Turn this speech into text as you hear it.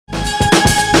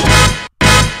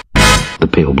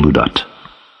pale blue dot.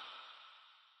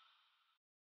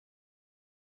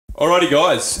 Alrighty,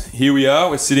 guys, here we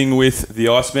are. We're sitting with the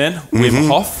Iceman, Wim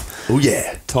Hof. Oh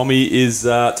yeah, Tommy is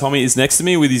next to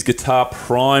me with his guitar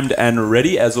primed and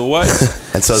ready as always.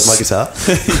 and so is my guitar.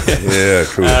 Yeah,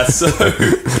 cool.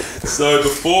 So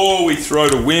before we throw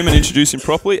to Wim and introduce him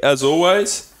properly, as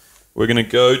always, we're going to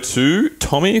go to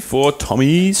Tommy for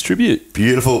Tommy's tribute.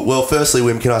 Beautiful. Well, firstly,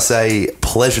 Wim, can I say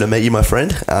pleasure to meet you, my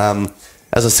friend.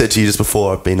 As I said to you just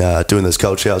before, I've been doing those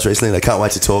cold showers recently, and I can't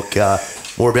wait to talk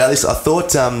more about this. I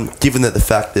thought, given that the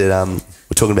fact that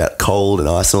we're talking about cold and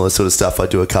ice and all that sort of stuff, I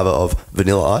do a cover of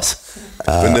Vanilla Ice.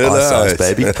 Vanilla Ice,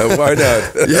 baby. Why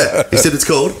not? Yeah, he said it's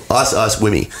called Ice Ice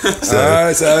Wimmy. So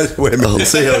Ice Ice Wimmy. We'll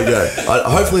see how we go.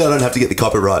 Hopefully I don't have to get the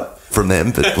copyright from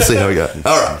them, but we'll see how we go.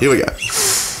 All right, here we go.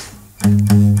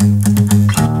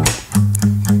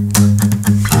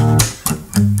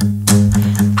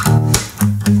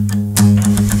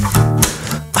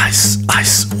 Ice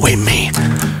Ice Wimmy.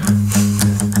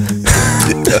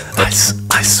 Ice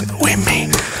Ice Wimmy.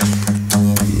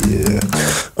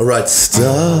 Alright,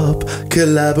 stop,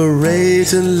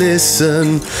 collaborate and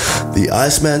listen. The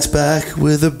Iceman's back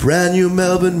with a brand new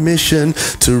Melbourne mission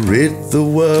to rid the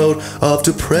world of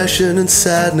depression and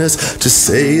sadness. To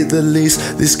say the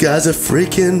least, this guy's a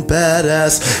freaking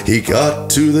badass. He got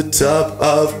to the top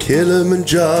of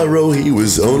Kilimanjaro. He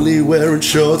was only wearing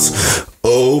shorts.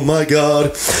 Oh my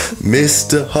God,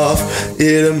 Mr. Hof,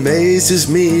 it amazes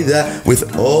me that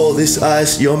with all this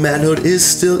ice, your manhood is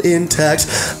still intact.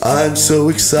 I'm so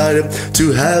excited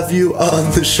to have you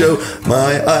on the show.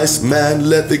 My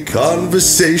Iceman, let the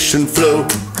conversation flow.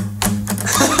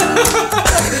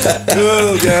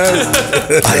 Cool,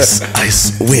 guys. Ice,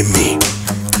 Ice, Wimmy.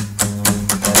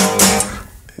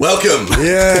 Welcome.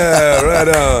 Yeah, right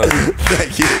on.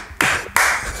 Thank you.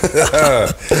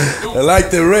 I like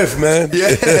the riff, man.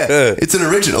 Yeah, it's an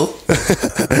original.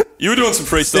 You were doing some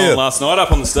freestyling last night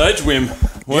up on the stage, Wim.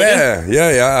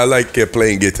 Yeah. I like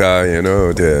playing guitar,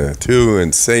 too,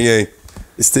 and singing.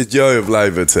 It's the joy of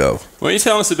life itself. Why don't you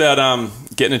tell us about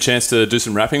getting a chance to do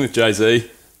some rapping with Jay-Z?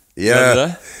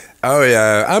 Yeah. Oh,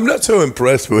 yeah. I'm not so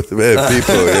impressed with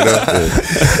people,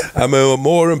 I'm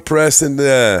more impressed in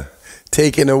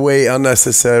taking away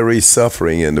unnecessary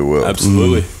suffering in the world.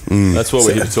 Absolutely. That's what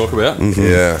we're here to talk about.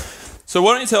 Yeah. So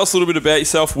why don't you tell us a little bit about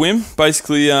yourself, Wim?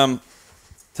 Basically,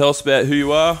 tell us about who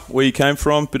you are, where you came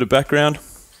from, bit of background.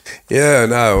 Yeah,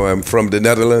 now I'm from the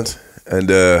Netherlands, and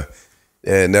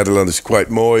Netherlands is quite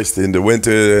moist. In the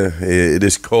winter, it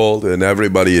is cold, and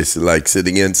everybody is like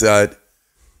sitting inside.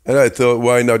 And I thought,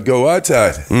 why not go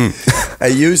outside? I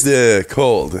use the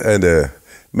cold and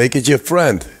make it your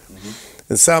friend.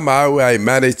 And somehow I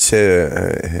managed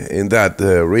in that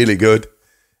really good.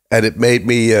 And it made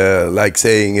me like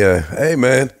saying, hey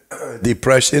man,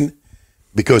 depression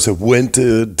because of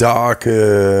winter, dark,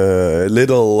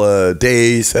 little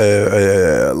days,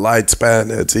 light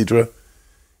span, etc.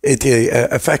 It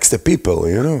affects the people,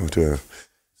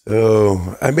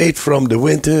 So I made from the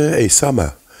winter a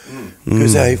summer.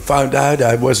 Because I found out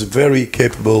I was very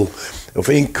capable of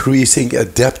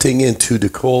adapting into the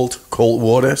cold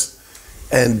waters.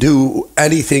 And do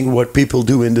anything what people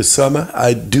do in the summer,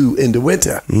 I do in the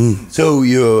winter. So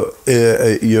your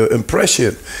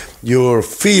impression, your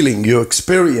feeling, your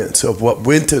experience of what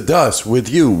winter does with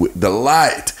you, the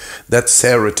light, that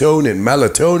serotonin,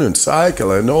 melatonin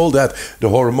cycle and all that, the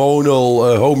hormonal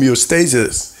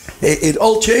homeostasis, it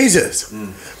all changes.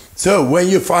 So when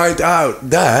you find out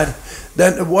that,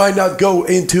 then why not go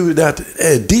into that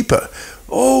deeper?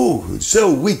 Oh,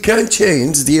 so we can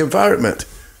change the environment.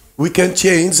 We can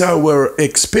change our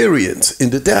experience in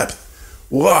the depth.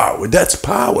 Wow, that's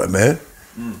power, man.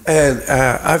 And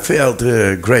I felt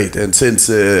great. And since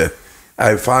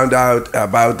I found out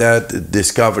about that,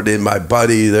 discovered in my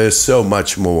body, there's so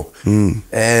much more.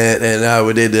 And now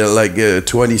we did like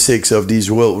 26 of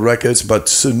these world records, but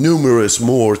so numerous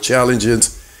more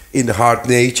challenges in the hard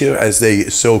nature, as they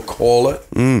so call it.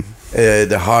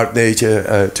 The hard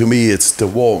nature, to me, it's the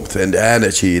warmth and the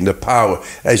energy and the power.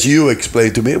 As you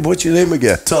explained to me, what's your name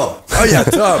again? Tom. Oh, yeah,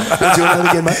 Tom. What's your name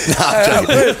again, mate? No, I'm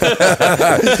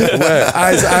joking. Well,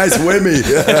 Ice Wimmy.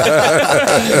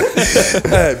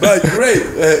 But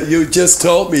great. You just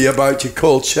told me about your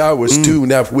cold showers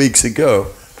 2.5 weeks ago.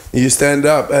 You stand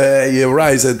up, you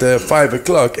rise at 5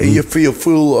 o'clock, and you feel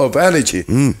full of energy.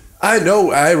 I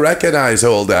know, I recognize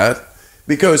all that.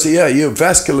 Because your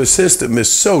vascular system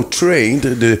is so trained,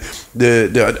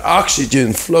 the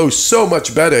oxygen flows so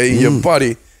much better in your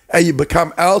body, and you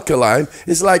become alkaline.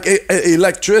 It's like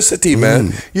electricity,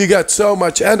 man. You got so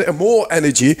much more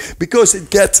energy because it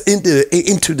gets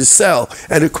into the cell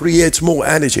and it creates more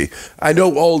energy. I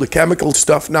know all the chemical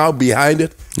stuff now behind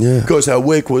it because I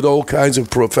work with all kinds of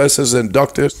professors and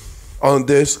doctors on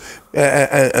this,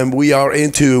 and we are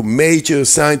into major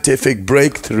scientific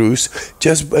breakthroughs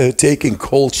just taking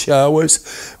cold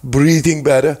showers, breathing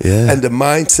better, and the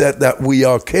mindset that we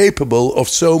are capable of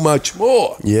so much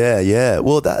more.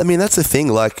 Well, that's the thing.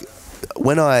 Like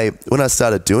when I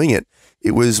started doing it,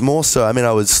 it was more so,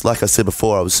 I was, like I said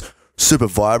before, I was super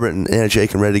vibrant and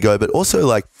energetic and ready to go, but also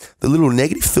like the little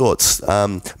negative thoughts.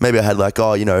 Maybe I had like,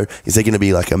 is there going to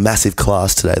be like a massive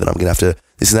class today that I'm going to have to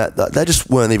this and that? They just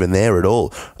weren't even there at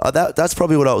all. That's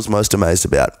probably what I was most amazed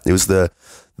about. It was the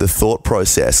thought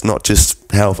process, not just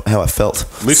how I felt.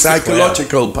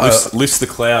 Psychological lifts the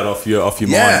cloud off your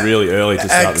mind really early to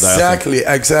start the day.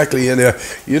 Exactly. And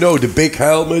the big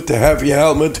helmet, the heavy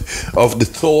helmet of the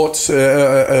thoughts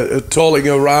tolling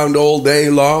around all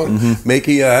day long,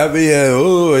 making you heavy.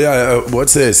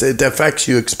 What's this? It affects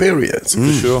your experience.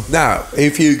 For sure. Now,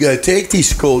 if you take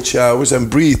these cold showers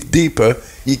and breathe deeper,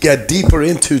 you get deeper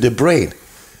into the brain.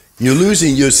 You're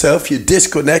losing yourself. You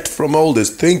disconnect from all this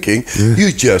thinking.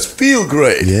 You just feel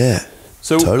great. Yeah.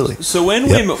 So totally. So when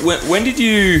did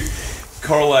you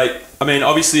correlate?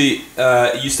 Obviously,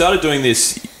 you started doing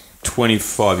this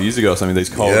 25 years ago or something. These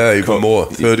cold. Yeah, even more.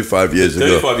 35 years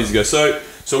ago. 35 years ago.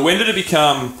 So when did it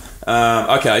become?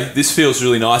 Okay, this feels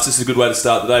really nice. This is a good way to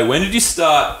start the day. When did you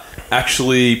start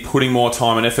actually putting more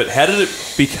time and effort? How did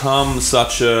it become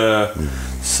such a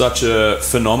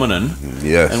phenomenon?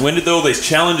 Yes. And when did all these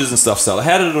challenges and stuff start?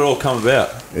 How did it all come about?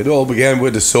 It all began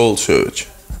with the soul search.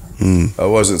 I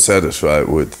wasn't satisfied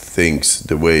with things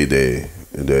the way they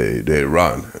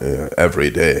run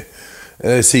every day.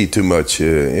 And I see too much,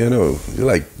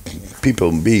 like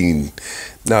people being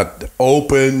not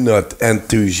open, not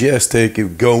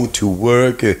enthusiastic, going to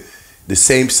work, the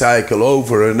same cycle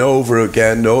over and over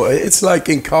again. No, it's like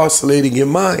incarcerating your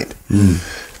mind.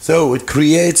 So it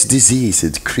creates disease.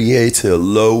 It creates a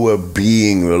lower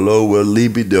being, a lower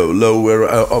libido, lower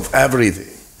of everything.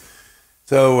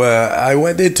 So I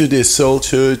went into this soul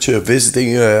church,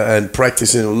 visiting and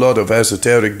practicing a lot of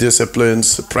esoteric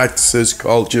disciplines, practices,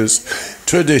 cultures,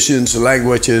 traditions,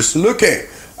 languages.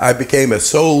 I became a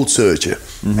soul searcher.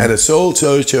 And a soul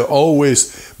searcher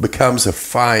always becomes a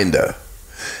finder.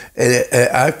 And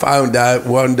I found out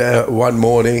one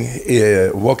morning,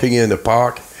 walking in the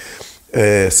park,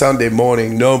 Sunday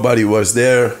morning, nobody was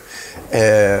there.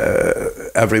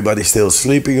 Everybody still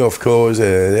sleeping, of course.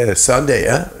 Sunday,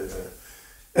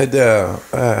 and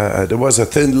there was a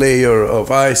thin layer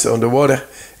of ice on the water,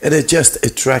 and it just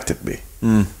attracted me.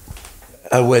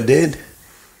 I went in,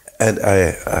 and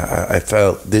I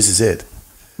felt this is it.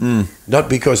 Not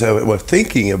because I was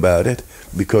thinking about it,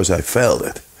 because I felt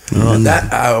it. And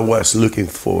that I was looking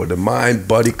for, the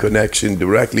mind-body connection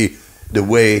directly the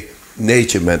way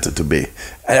nature meant it to be.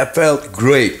 And I felt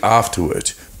great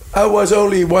afterwards. I was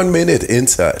only 1 minute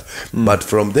inside, but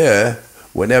from there,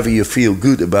 whenever you feel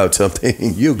good about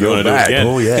something, you go back. Do it again.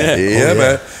 Oh yeah,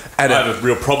 man. And I have a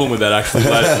real problem with that actually.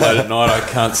 Late at night, I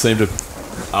can't seem to.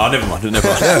 Oh, never mind.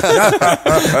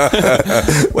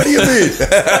 What do you mean?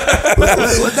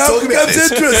 Now it becomes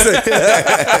interesting.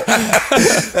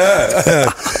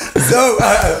 So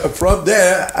from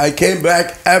there, I came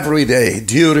back every day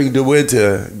during the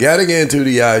winter, getting into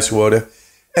the ice water.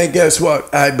 And guess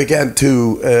what? I began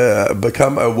to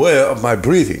become aware of my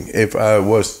breathing. If I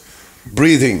was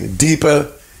breathing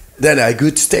deeper, then I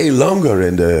could stay longer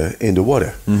in the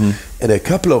water. And a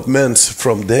couple of months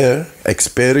from there,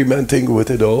 experimenting with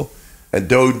it all, and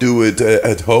don't do it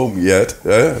at home yet.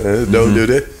 Don't do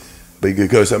that,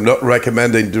 because I'm not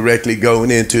recommending directly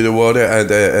going into the water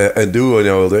and doing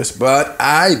all this. But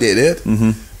I did it.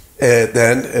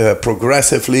 Then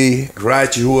progressively,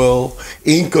 gradual,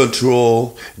 in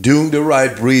control, doing the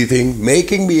right breathing,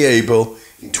 making me able,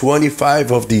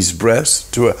 25 of these breaths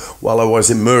while I was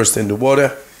immersed in the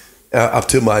water, up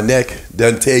to my neck,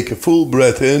 then take a full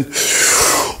breath in,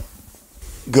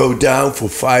 go down for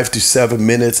 5 to 7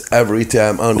 minutes every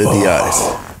time under the ice.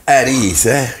 At ease,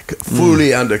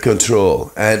 fully under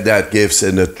control. And that gives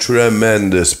a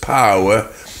tremendous power,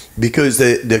 because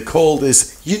the cold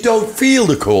is, you don't feel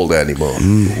the cold anymore.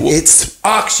 It's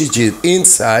oxygen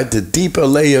inside the deeper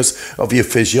layers of your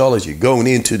physiology going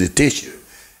into the tissue.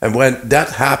 And when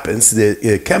that happens,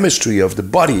 the chemistry of the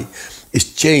body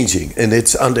is changing, and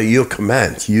it's under your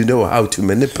command. You know how to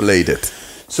manipulate it.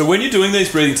 So when you're doing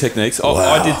these breathing techniques,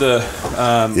 I did the.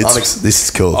 This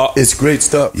is cool. It's great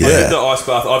stuff. I did the ice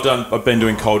bath. I've been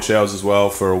doing cold showers as well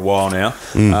for a while now.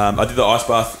 I did the ice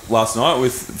bath last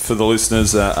night for the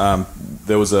listeners.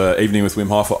 There was an evening with Wim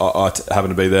Hof. I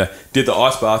happened to be there. Did the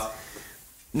ice bath.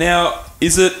 Now,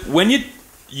 is it when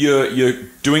you're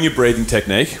doing your breathing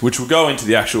technique, which will go into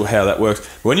the actual how that works.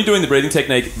 When you're doing the breathing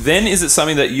technique, then is it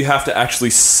something that you have to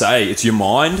actually say? It's your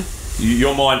mind.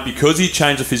 Your mind, because you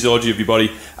change the physiology of your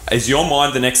body, is your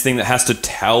mind the next thing that has to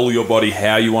tell your body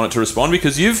how you want it to respond?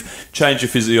 Because you've changed your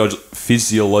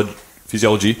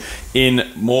physiology in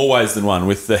more ways than one,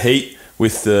 with the heat,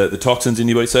 with the toxins in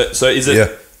your body. So is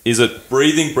it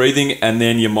breathing, and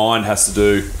then your mind has to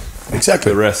do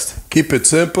exactly the rest? Keep it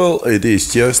simple. It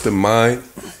is just the mind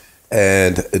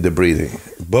and the breathing.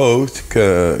 Both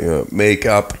make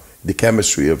up the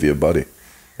chemistry of your body.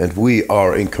 And we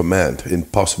are in command, in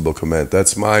possible command.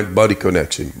 That's mind-body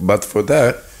connection. But for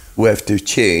that, we have to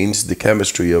change the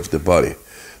chemistry of the body,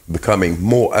 becoming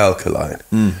more alkaline.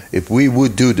 If we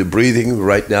would do the breathing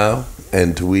right now,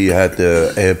 and we had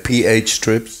pH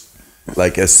strips,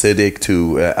 like acidic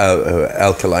to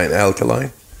alkaline,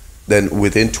 then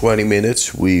within 20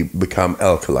 minutes, we become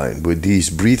alkaline with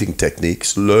these breathing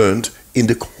techniques learned in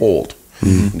the cold.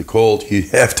 In the cold, you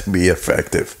have to be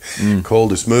effective.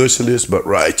 Cold is merciless but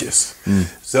righteous.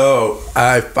 So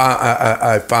I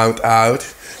found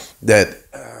out that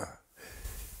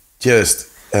just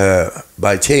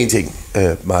by changing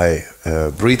my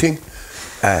breathing,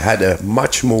 I had a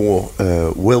much more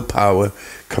willpower,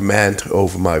 command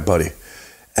over my body.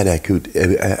 And I could,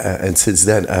 and since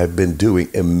then I've been doing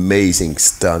amazing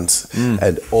stunts,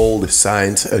 and all the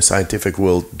scientific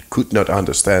world could not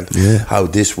understand how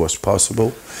this was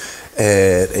possible.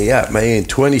 And man,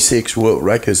 26 world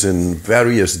records in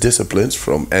various disciplines,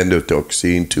 from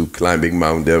endotoxin to climbing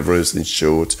Mount Everest in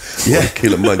shorts, or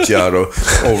Kilimanjaro,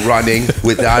 or running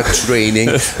without training,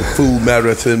 a full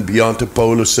marathon beyond the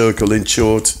polar circle in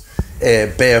shorts.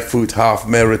 Barefoot half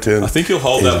marathon. I think you'll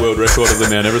hold that world record of the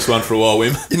Mount Everest one for a while,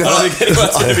 Wim. I don't think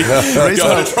anyone's going to be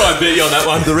going to try and beat you on that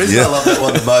one. The reason I love that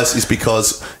one the most is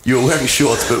because you were wearing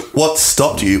shorts, but what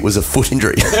stopped you was a foot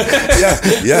injury.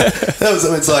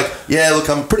 It's like, look,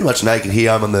 I'm pretty much naked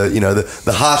here. I'm on the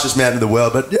harshest mountain in the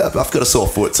world, but I've got a sore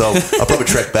foot, so I'll probably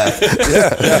trek back.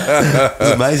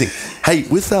 It's amazing. Hey,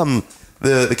 with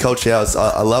the cold showers,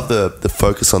 I love the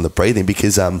focus on the breathing,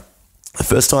 because the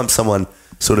first time someone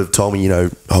sort of told me,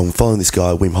 I'm following this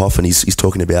guy, Wim Hof, and he's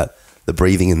talking about the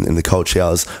breathing and the cold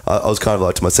showers, I was kind of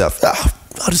like to myself,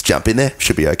 I'll just jump in there,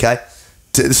 should be okay.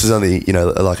 This was only,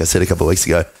 like I said a couple of weeks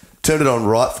ago, turned it on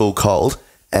right full cold,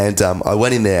 and I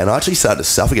went in there and I actually started to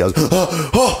suffocate. I was,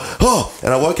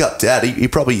 and I woke up Dad. He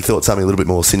probably thought something a little bit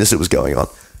more sinister was going on.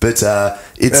 But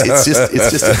it's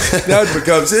just now it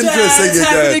becomes interesting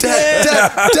again. Dad.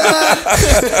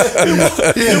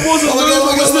 It wasn't Lou,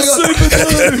 it was the super glue.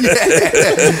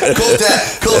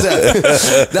 Call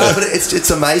Dad. No, but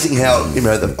it's amazing how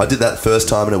I did that the first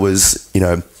time, and it was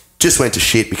just went to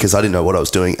shit because I didn't know what I was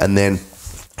doing. And then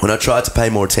when I tried to pay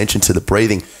more attention to the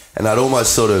breathing, and I'd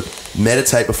almost sort of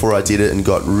meditate before I did it, and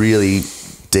got really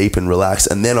deep and relaxed,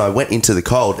 and then I went into the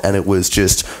cold, and it was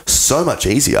just so much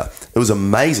easier. It was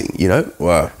amazing,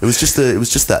 Wow. It was just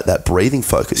that breathing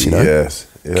focus, Yes.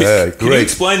 Can you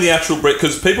explain the actual breath?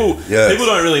 Because people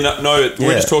don't really know it.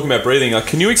 We're just talking about breathing. Like,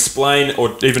 can you explain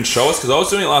or even show us? Because I was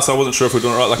doing it last time, I wasn't sure if we're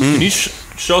doing it right. Like, can you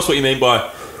show us what you mean by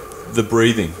the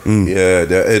breathing? Yeah,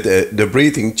 the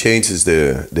breathing changes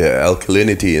the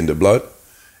alkalinity in the blood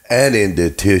and in the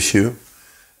tissue.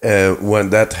 When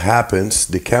that happens,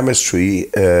 the chemistry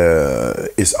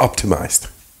is optimized.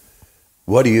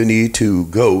 What do you need to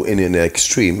go in an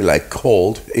extreme, like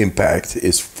cold impact,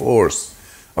 is force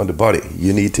on the body.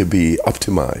 You need to be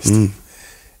optimized.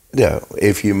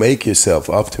 If you make yourself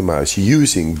optimized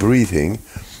using breathing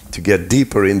to get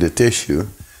deeper in the tissue,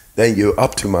 then you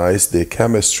optimize the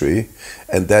chemistry,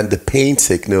 and then the pain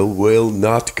signal will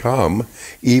not come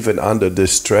even under the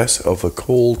stress of a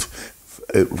cold,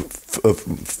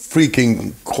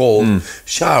 freaking cold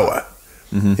shower.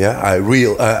 I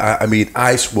mean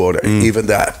ice water, even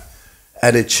that,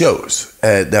 and it shows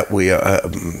that we are.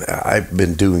 I've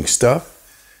been doing stuff,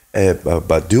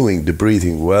 but doing the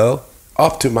breathing well,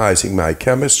 optimizing my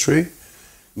chemistry,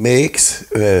 makes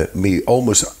me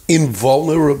almost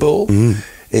invulnerable.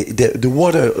 The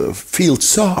water feels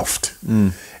soft.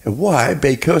 Why?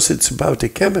 Because it's about the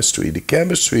chemistry. The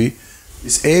chemistry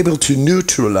is able to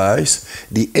neutralize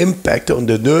the impact on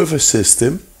the nervous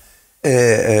system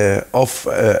of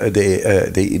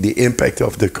the impact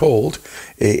of the cold,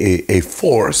 a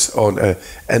force on,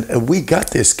 and we got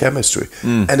this chemistry,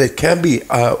 and it can be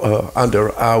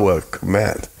under our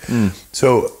command.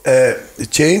 So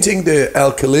changing the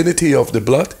alkalinity of the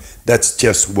blood, that's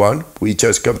just one. We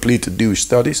just completed new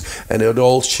studies, and it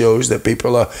all shows that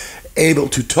people are able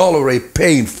to tolerate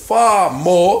pain far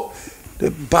more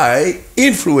by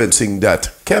influencing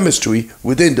that chemistry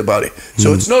within the body.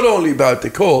 So it's not only about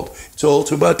the cold, it's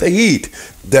also about the heat,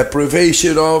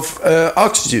 deprivation of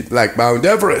oxygen, like Mount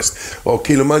Everest or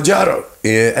Kilimanjaro,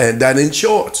 and then in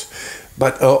shorts.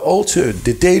 But also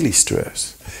the daily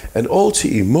stress, and also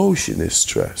emotion is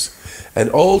stress. And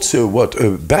also what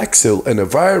a bacille and a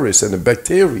virus and a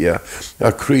bacteria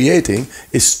are creating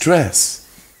is stress.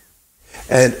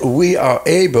 And we are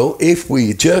able, if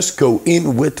we just go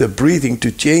in with the breathing,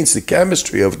 to change the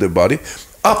chemistry of the body,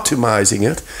 optimizing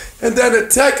it, and then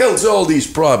it tackles all these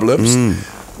problems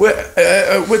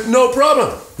with no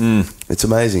problem. It's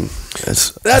amazing.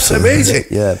 That's amazing.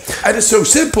 Yeah. And it's so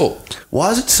simple.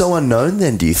 Why is it so unknown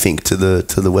then, do you think, to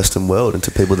the Western world and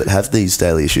to people that have these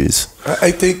daily issues?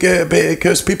 I think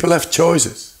because people have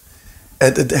choices.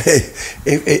 And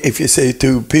if you say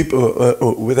to people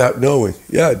without knowing,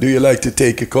 do you like to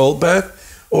take a cold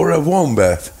bath or a warm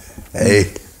bath?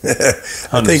 Hey,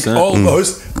 I think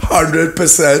almost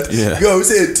 100% goes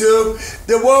into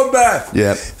the warm bath.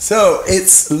 Yeah. So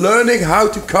it's learning how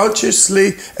to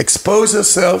consciously expose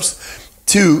ourselves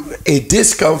to a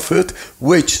discomfort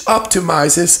which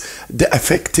optimizes the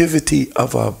effectivity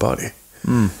of our body.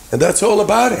 And that's all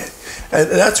about it. And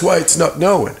that's why it's not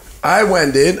known. I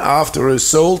went in after a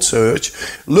soul search,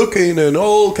 looking in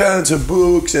all kinds of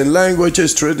books and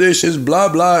languages, traditions, blah,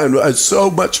 blah, and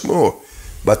so much more.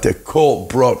 But the call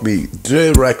brought me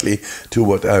directly to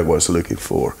what I was looking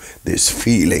for, this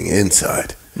feeling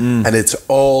inside. And it's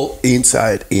all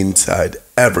inside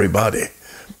everybody.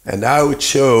 And now it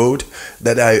showed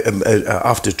that I,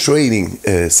 after training,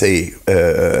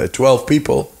 12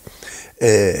 people,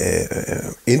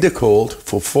 in the cold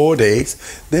for 4 days,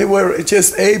 they were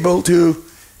just able to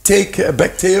take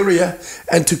bacteria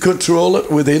and to control it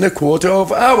within a quarter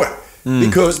of an hour.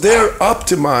 Because their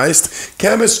optimized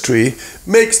chemistry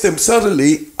makes them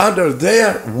suddenly, under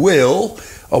their will,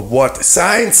 of what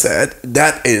science said,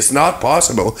 that is not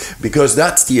possible, because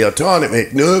that's the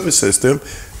autonomic nervous system.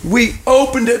 We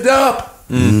opened it up.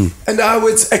 And now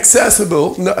it's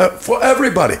accessible for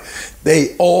everybody.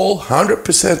 They all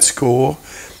 100% score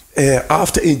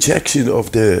after injection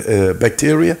of the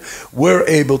bacteria. We're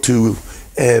able to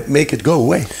make it go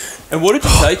away. And what did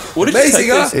you take? What did amazing,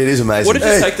 you take It is amazing. What did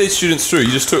you take these students through?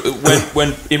 You just took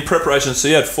when in preparation. So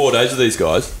you had 4 days of these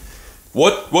guys.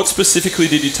 What specifically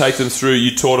did you take them through?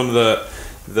 You taught them the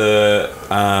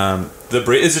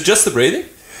breathing. Is it just the breathing?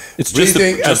 It's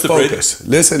breathing just and the focus.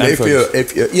 breathing. Listen, and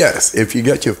if you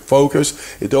get your focus,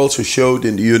 it also showed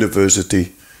in the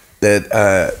university that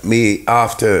me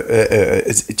after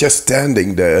just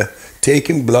standing there,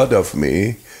 taking blood off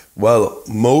me, while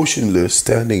motionless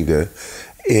standing there,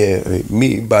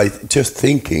 me by just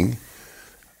thinking,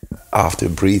 after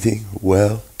breathing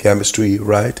well, chemistry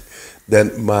right,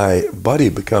 then my body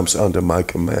becomes under my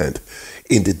command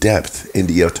in the depth, in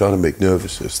the autonomic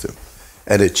nervous system.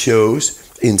 And it shows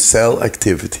in cell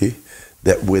activity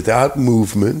that without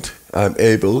movement, I'm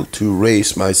able to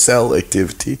raise my cell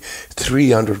activity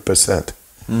 300%.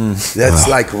 That's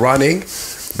like running,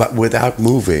 but without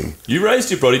moving. You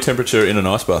raised your body temperature in an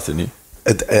ice bath, didn't you?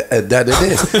 That it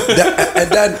is.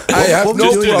 And then I have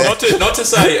no problem. Not to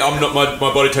say my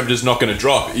body temperature is not going to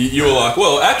drop. You were like,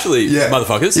 well, actually,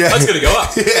 motherfuckers, that's going to go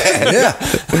up.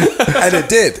 And it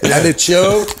did. And it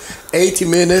showed 80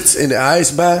 minutes in the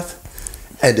ice bath,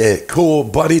 and the core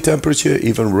body temperature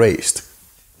even raised.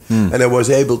 And I was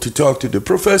able to talk to the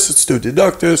professors, to the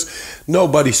doctors.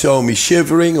 Nobody saw me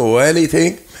shivering or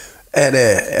anything. And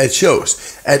it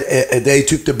shows. And they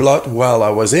took the blood while I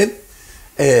was in.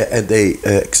 And they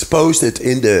exposed it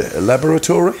in the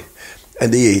laboratory.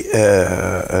 And they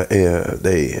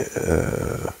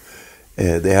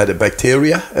had a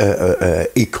bacteria,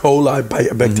 E. coli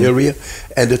bacteria,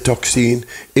 and a toxin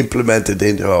implemented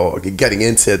into, getting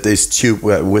inside this tube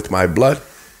with my blood.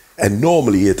 And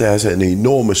normally it has an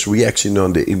enormous reaction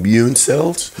on the immune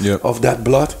cells of that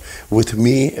blood. With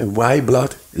me and my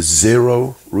blood,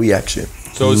 zero reaction.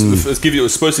 So it's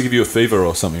supposed to give you a fever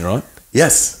or something, right?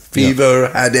 Yes, fever,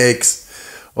 headaches,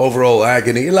 overall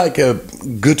agony, like a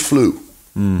good flu.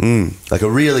 Like a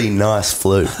really nice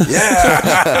flu.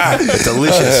 Yeah.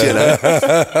 Delicious, you know.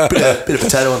 Bit of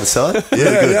potato on the side.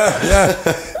 Really good.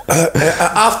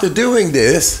 After doing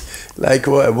this, like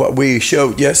what we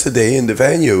showed yesterday in the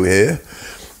venue here,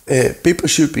 people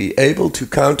should be able to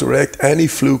counteract any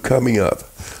flu coming up,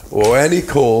 or any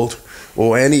cold,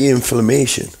 or any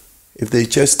inflammation, if they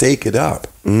just take it up.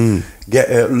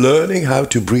 Learning how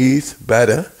to breathe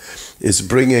better is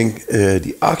bringing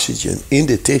the oxygen in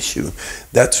the tissue.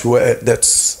 That's the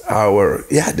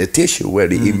tissue where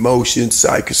the emotions,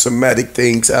 psychosomatic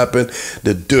things happen,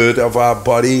 the dirt of our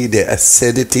body, the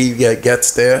acidity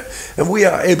gets there, and we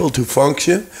are able to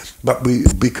function, but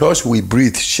because we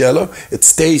breathe shallow, it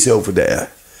stays over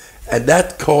there. And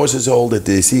that causes all the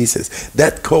diseases.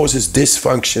 That causes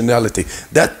dysfunctionality.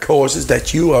 That causes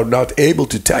that you are not able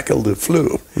to tackle the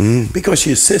flu because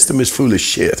your system is full of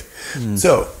shit.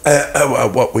 So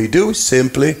what we do,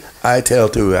 simply, I tell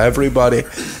to everybody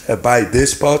by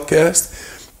this podcast,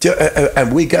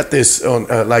 and we got this on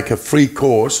like a free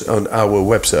course on our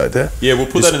website. Yeah, we'll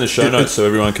put that in the show notes so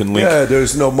everyone can link. Yeah,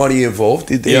 there's no money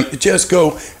involved. Just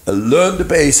go learn the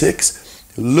basics.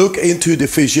 Look into the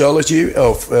physiology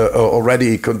of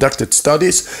already conducted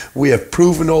studies. We have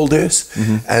proven all this,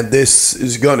 and this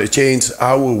is going to change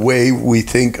our way we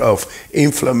think of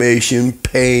inflammation,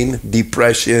 pain,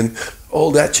 depression,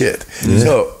 all that shit.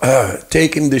 So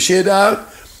taking the shit out,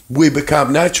 we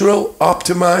become natural,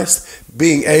 optimized,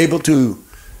 being able to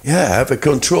have a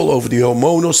control over the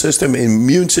hormonal system,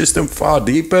 immune system far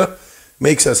deeper,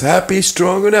 makes us happy,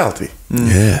 strong, and healthy.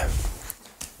 Yeah.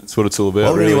 That's what it's all about.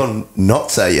 Why would really. anyone not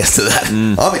say yes to that?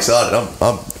 I'm excited. I'm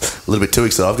a little bit too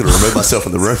excited. I've got to remove myself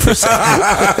from the room for a second.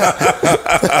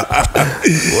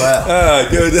 Wow.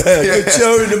 Good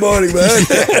show in the morning, man.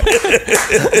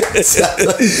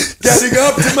 Getting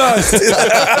optimized.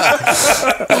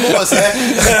 I'm almost there.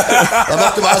 I'm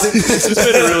optimizing. It's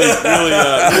been a really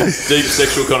deep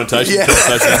sexual connotation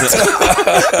conversation, isn't it?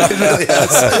 It really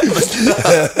has.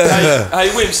 Hey,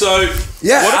 Wim, so...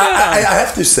 Yeah, what about, I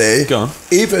have to say, Go on.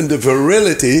 even the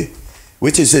virility,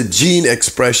 which is a gene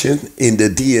expression in the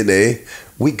DNA,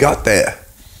 we got there.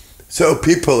 So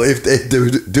people, if they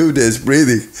do this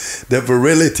breathing, the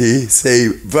virility say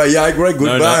Viagra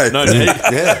goodbye. No need.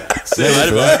 Yeah. See you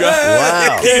later, Viagra.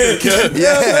 Wow. Yeah.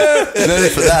 No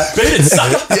need for that. Beat it,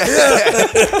 sucker.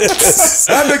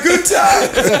 Have a good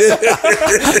time.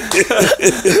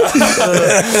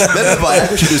 Maybe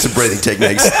Viagra should do some breathing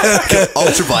techniques.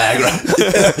 Ultra Viagra.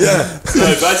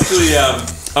 So basically,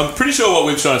 I'm pretty sure what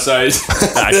we're trying to say is...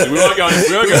 Actually, we won't go any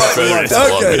further.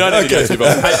 Okay, We don't need to go too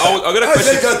far. Hey, I've got a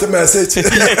question. They got the message. Hey,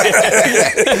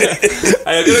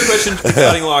 I've got a question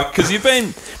regarding, like, because you've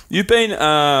been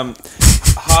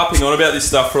harping on about this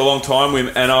stuff for a long time,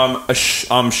 Wim, and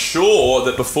I'm sure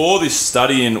that before this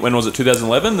study in, when was it,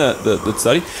 2011, the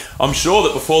study? I'm sure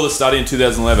that before the study in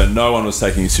 2011, no one was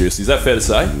taking you seriously. Is that fair to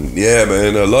say? Yeah,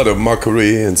 man, a lot of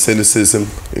mockery and cynicism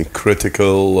and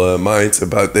critical minds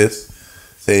about this,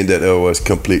 saying that I was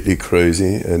completely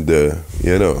crazy, and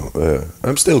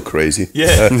I'm still crazy.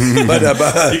 Yeah. but You're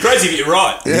crazy, but you're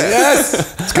right. Yes,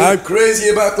 I'm crazy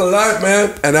about the life,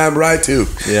 man, and I'm right too.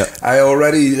 Yeah. I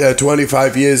already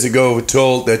 25 years ago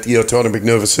told that the autonomic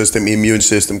nervous system, immune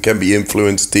system can be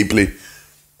influenced deeply,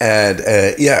 and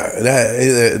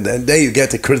then you get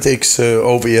the critics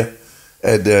over you,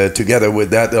 and together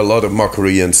with that, a lot of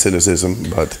mockery and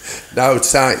cynicism. But now it's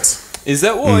science. Is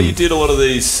that why you did a lot of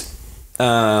these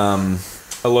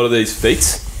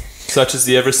feats, such as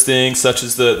the Everest thing, such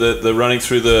as the running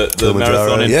through the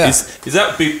marathon? Yeah. Is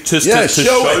that just to show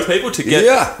show people to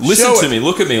get listen to me,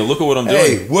 look at me, and look at what I'm doing?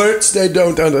 Hey, words they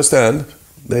don't understand.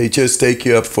 They just take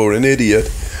you up for an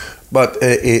idiot. But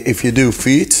if you do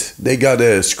feet, they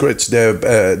gotta scratch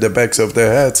the backs of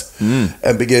their heads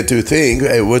and begin to think,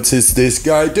 hey, what is this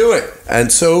guy doing?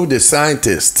 And so the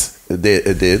scientists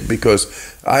did, because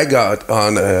I got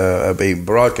on being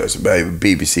broadcast by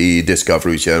BBC,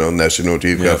 Discovery Channel, National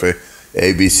Geographic,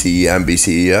 ABC,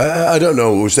 NBC. I don't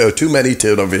know. So too many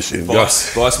television.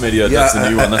 Vice Media. That's the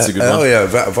new one. That's a good one. Oh yeah,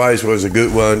 Vice was a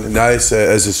good one. Nice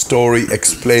as a story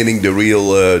explaining the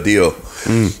real deal.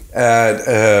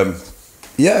 And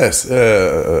yes,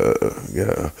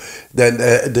 Then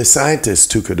the scientists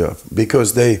took it up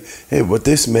because what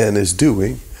this man is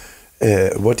doing,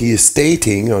 what he is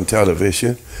stating on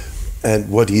television, and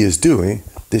what he is doing,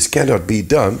 this cannot be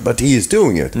done, but he is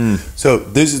doing it. So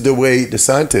this is the way the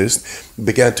scientists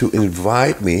began to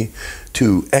invite me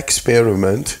to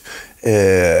experiment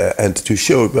and to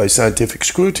show by scientific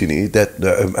scrutiny that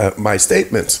my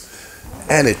statements,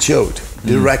 and it showed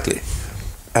directly.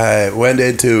 I went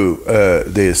into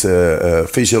this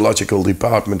physiological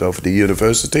department of the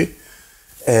university,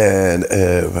 and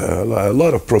a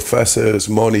lot of professors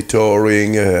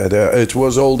monitoring. It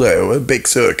was all there, a big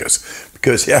circus.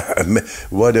 because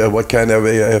what kind of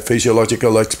a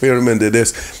physiological experiment it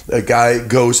is? A guy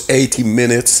goes 80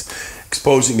 minutes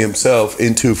exposing himself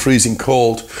into freezing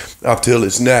cold up till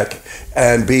his neck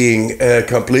and being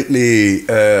completely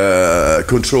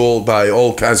controlled by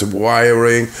all kinds of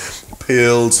wiring,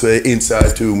 pills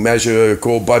inside to measure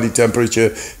core body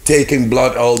temperature, taking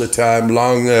blood all the time,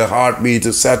 lung heartbeat,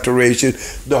 saturation,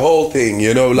 the whole thing,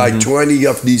 like 20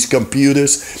 of these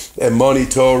computers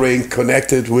monitoring,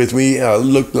 connected with me. I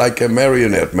looked like a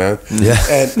marionette, man. Yeah.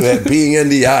 And being in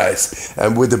the ice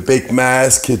and with a big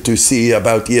mask to see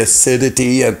about the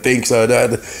acidity and things like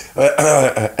that.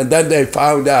 And then they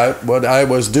found out what I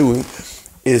was doing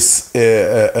is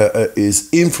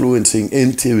influencing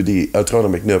into the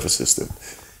autonomic nervous system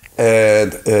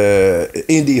and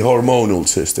in the hormonal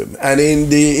system and in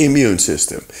the immune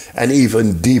system, and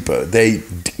even deeper. They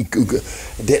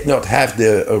did not have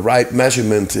the right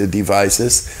measurement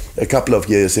devices a couple of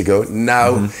years ago.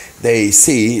 Now they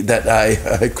see that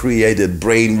I created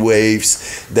brain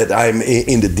waves, that I'm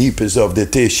in the deepest of the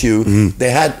tissue. They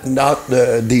had not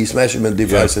these measurement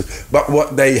devices, but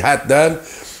what they had done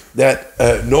that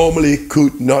normally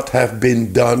could not have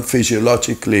been done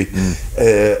physiologically,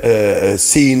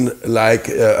 seen like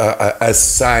as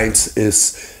science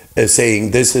is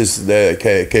saying this is the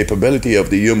capability of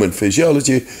the human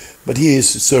physiology, but he is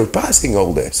surpassing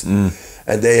all this.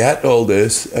 And they had all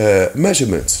this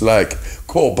measurements like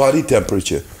core body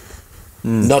temperature,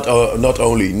 not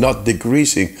only not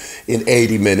decreasing in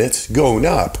 80 minutes, going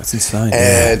up. That's insane.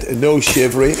 And no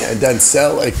shivering, and then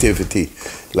cell activity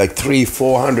like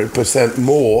 300-400%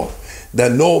 more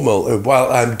than normal while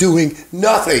I'm doing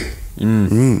nothing.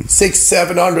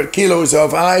 600-700 kilos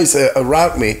of ice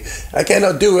around me. I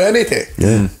cannot do anything.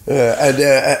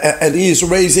 And he's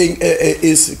raising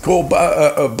his core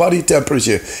body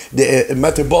temperature, the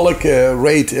metabolic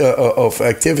rate of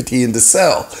activity in the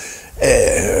cell,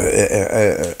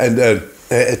 and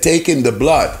taking the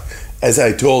blood, as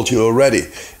I told you already,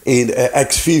 in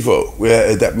ex vivo,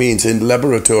 that means in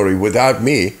laboratory without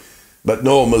me, but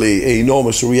normally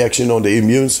enormous reaction on the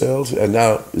immune cells, and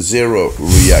now zero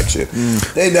reaction.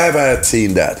 They never had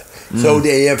seen that. So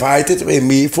they invited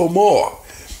me for more,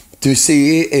 to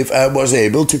see if I was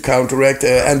able to counteract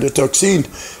endotoxin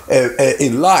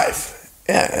in life.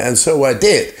 Yeah, and so I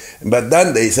did. But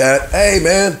then they said, hey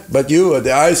man, but you are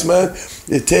the Iceman.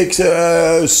 It takes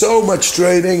so much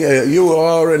training. You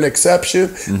are an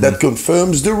exception that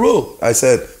confirms the rule. I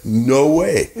said, no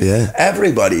way. Yeah.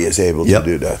 Everybody is able to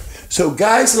do that. So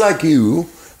guys like you,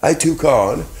 I took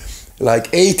on like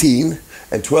 18,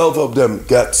 and 12 of them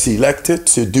got selected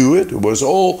to do it. It was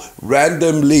all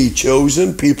randomly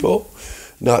chosen people.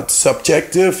 Not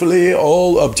subjectively,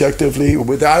 all objectively,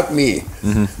 without me.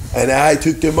 And I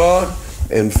took them on,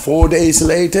 and 4 days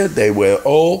later, they were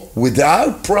all,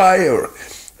 without prior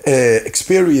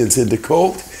experience in the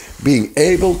cold, being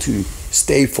able to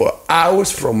stay for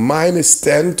hours from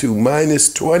 -10 to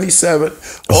 -27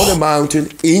 on a mountain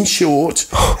in shorts,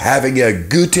 having a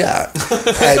good time.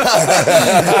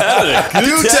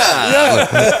 Good time.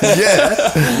 Yeah.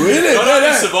 Really? Not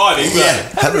only surviving,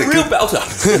 but having a real belter.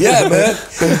 Yeah, man.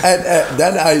 And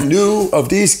then I knew of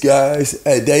these guys,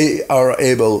 they are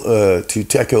able to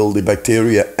tackle the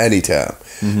bacteria anytime.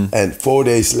 And 4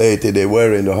 days later, they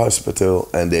were in the hospital,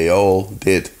 and they all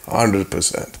did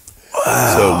 100%.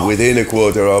 Wow. So within a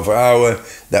quarter of an hour,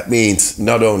 that means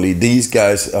not only these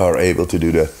guys are able to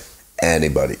do that,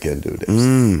 anybody can do this.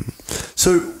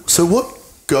 So what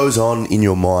goes on in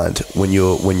your mind when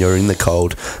you're in the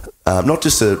cold? Not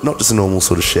just a normal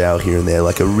sort of shower here and there,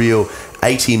 like a real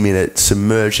 80-minute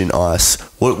submerged in ice.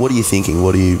 What are you thinking?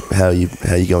 How are you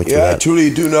going through that? Actually,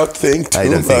 do not think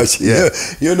too much.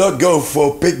 You're not going for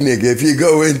a picnic if you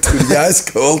go into the ice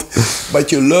cold,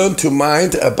 but you learn to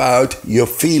mind about your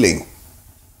feeling.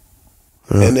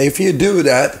 And if you do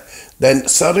that, then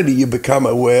suddenly you become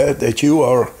aware that you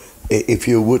are, if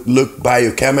you would look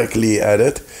biochemically at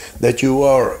it, that you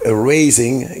are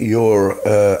raising your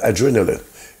adrenaline,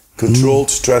 controlled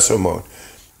stress hormone.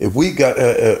 If we got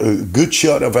a good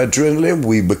shot of adrenaline,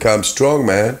 we become strong,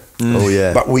 man. Oh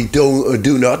yeah. But we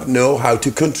do not know how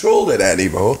to control that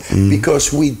anymore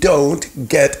because we don't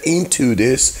get into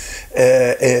this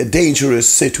dangerous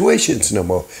situations no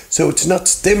more. So it's not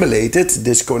stimulated,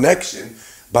 this connection,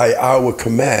 by our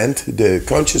command, the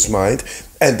conscious mind,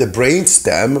 and the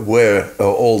brainstem, where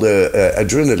all the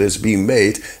adrenaline is being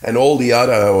made, and all the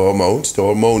other hormones, the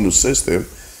hormonal system.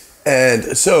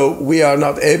 And so we are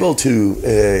not able to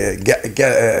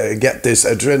get this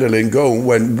adrenaline going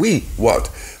when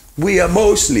we are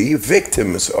mostly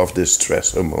victims of the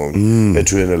stress hormone,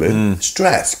 adrenaline,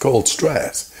 stress, called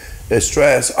stress.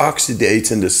 stress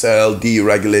oxidates in the cell,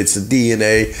 deregulates the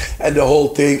DNA, and the whole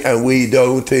thing. And we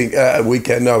don't think we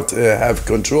cannot have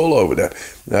control over that.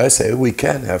 And I say we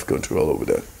can have control over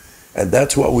that, and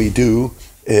that's what we do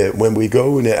when we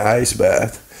go in the ice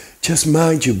bath. Just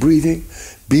mind your breathing,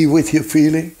 be with your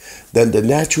feeling. Then the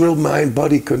natural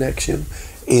mind-body connection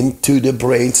into the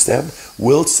brainstem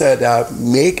will set up,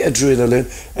 make adrenaline,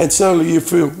 and suddenly you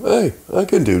feel, hey, I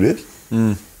can do this.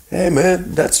 Hey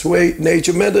man, that's the way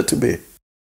nature meant it to be.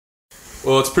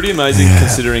 Well, it's pretty amazing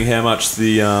considering how much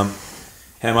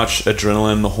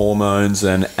adrenaline, the hormones,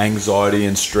 and anxiety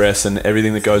and stress and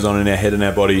everything that goes on in our head and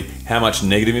our body, how much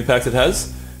negative impact it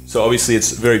has. So obviously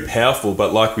it's very powerful,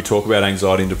 but like we talk about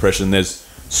anxiety and depression, there's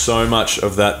so much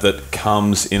of that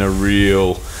comes in a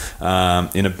real,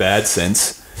 in a bad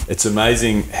sense. It's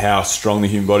amazing how strong the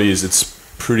human body is. It's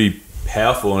pretty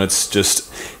powerful, and it's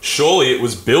just, surely it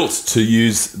was built to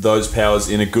use those powers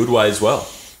in a good way as well.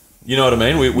 You know what I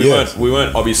mean? We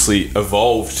weren't obviously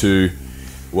evolved to,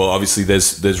 well, obviously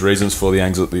there's reasons for the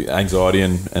anxiety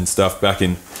and stuff back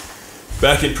in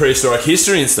prehistoric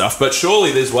history and stuff, but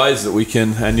surely there's ways that we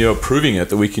can, and you're proving it,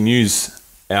 that we can use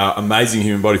our amazing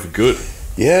human body for good.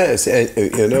 Yes, and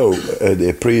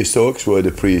the prehistorics were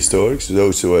the prehistorics.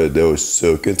 Those were those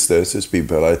circumstances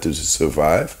people had to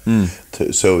survive.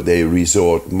 So they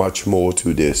resort much more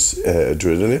to this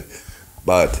adrenaline.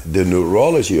 But the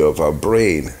neurology of our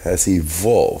brain has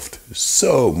evolved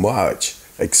so much,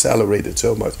 accelerated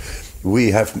so much.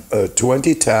 We have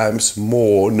 20 times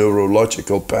more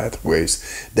neurological pathways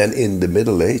than in the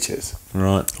Middle Ages.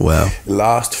 Right. Wow.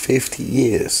 Last 50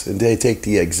 years, and they take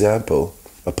the example.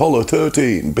 Apollo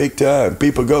 13, big time.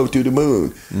 People go to the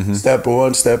moon. Step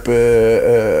one, step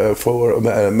for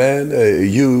a man, a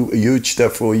huge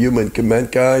step for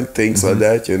mankind, things like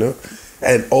that, you know.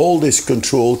 And all these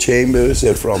control chambers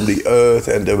from the Earth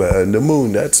and the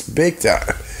moon, that's big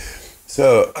time.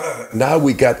 So now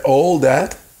we got all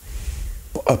that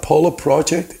Apollo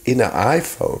project in an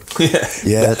iPhone.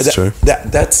 Yeah, that's true.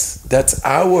 That's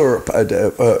our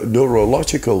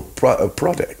neurological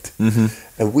product.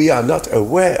 And we are not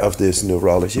aware of this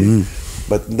neurology,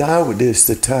 but now it is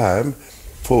the time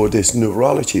for this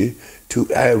neurology to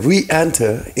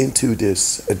re-enter into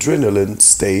this adrenaline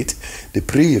state, the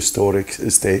prehistoric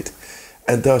state,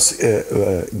 and thus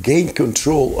gain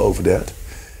control over that.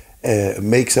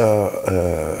 Makes our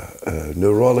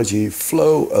neurology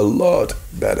flow a lot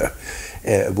better.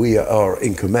 We are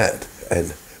in command,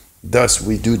 and thus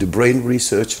we do the brain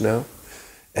research now.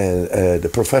 And the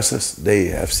professors, they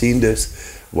have seen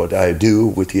this, what I do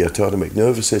with the autonomic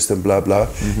nervous system, blah, blah.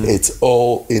 It's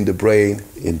all in the brain,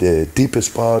 in the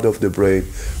deepest part of the brain.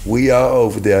 We are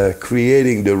over there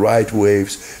creating the right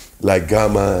waves, like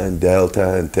gamma and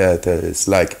delta and theta. It's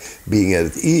like being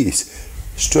at ease.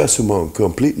 Stress hormone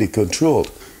completely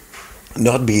controlled.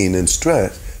 Not being in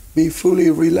stress, be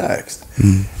fully relaxed.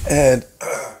 And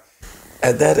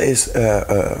that is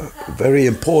very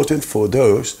important for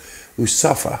those who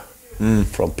suffer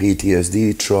from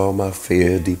PTSD, trauma,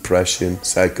 fear, depression,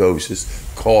 psychosis,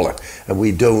 call it. And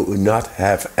we do not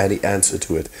have any answer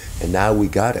to it. And now we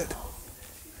got it.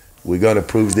 We're going to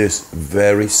prove this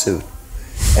very soon,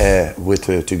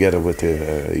 together with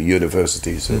the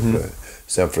universities of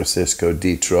San Francisco,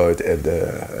 Detroit, and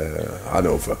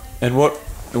Hanover. And what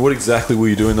exactly will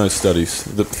you do in those studies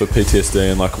for PTSD,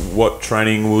 and like what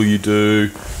training will you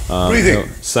do? Breathing.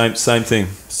 Same thing.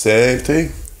 Same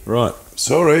thing. Right.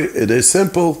 Sorry, it is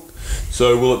simple.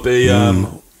 So will it be an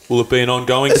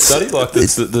ongoing study? Like will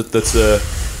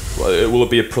it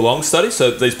be a prolonged study?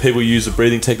 So these people use the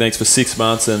breathing techniques for 6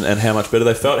 months, and how much better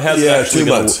they felt? How's it actually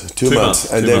 2 months. 2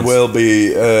 months. And they will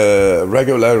be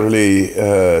regularly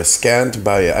scanned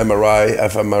by MRI,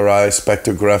 fMRI,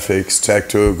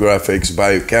 spectrographics,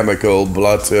 biochemical,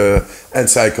 blood, and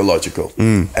psychological,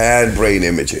 and brain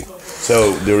imaging.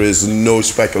 So there is no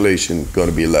speculation going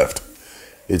to be left.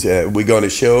 We're going to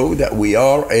show that we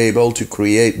are able to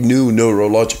create new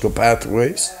neurological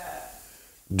pathways,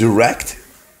 direct,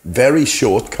 very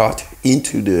shortcut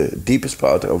into the deepest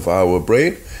part of our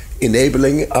brain,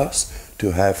 enabling us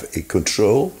to have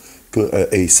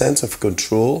a sense of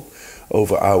control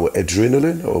over our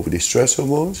adrenaline, over the stress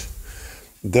hormones.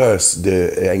 Thus,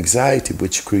 the anxiety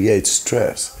which creates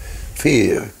stress,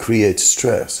 fear creates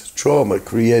stress, trauma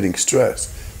creating stress,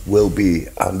 will be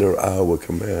under our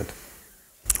command.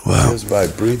 Wow. Just by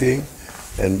breathing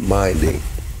and minding.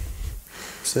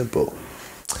 Simple.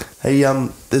 Hey,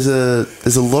 there's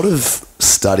a lot of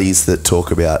studies that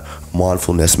talk about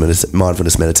mindfulness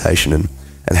meditation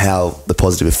and how the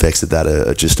positive effects of that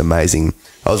are just amazing.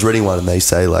 I was reading one and they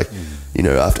say like, you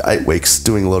know, after 8 weeks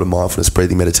doing a lot of mindfulness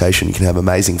breathing meditation, you can have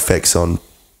amazing effects on,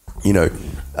 you know,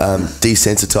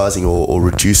 desensitizing or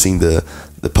reducing the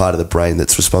part of the brain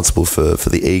that's responsible for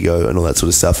the ego and all that sort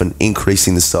of stuff, and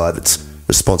increasing the side that's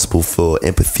responsible for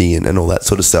empathy and all that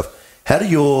sort of stuff. How do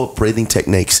your breathing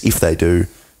techniques, if they do,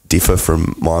 differ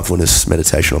from mindfulness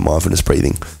meditation or mindfulness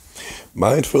breathing?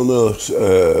 Mindfulness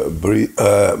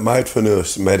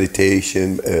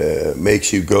meditation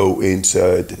makes you go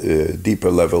inside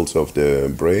deeper levels of the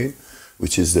brain,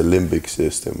 which is the limbic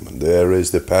system. There is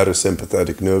the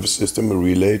parasympathetic nervous system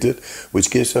related, which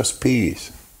gives us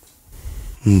peace.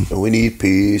 And we need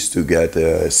peace to get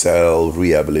cell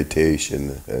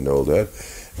rehabilitation and all that.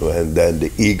 And then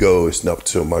the ego is not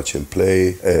so much in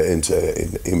play,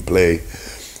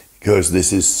 because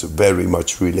this is very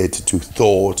much related to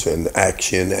thought and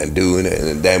action and doing,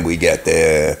 and then we get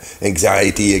the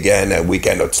anxiety again, and we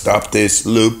cannot stop this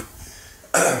loop.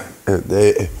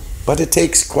 But it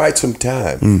takes quite some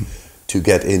time to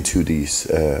get into these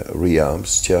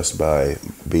realms just by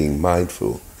being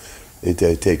mindful. And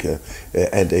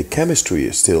the chemistry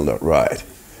is still not right,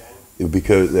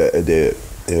 because the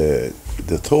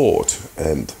thought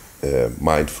and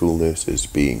mindfulness is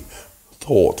being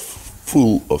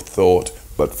full of thought,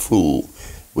 but full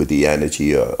with the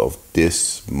energy of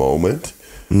this moment,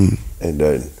 and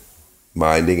then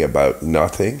minding about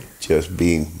nothing, just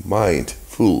being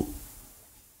mindful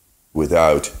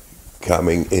without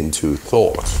coming into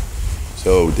thought.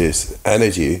 So this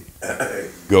energy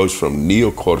goes from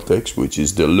neocortex, which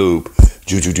is the loop,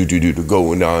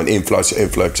 going on, influx,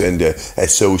 and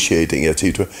associating,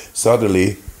 etc.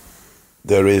 Suddenly,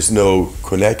 there is no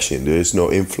connection, there is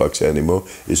no influx anymore.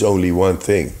 It's only one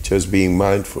thing, just being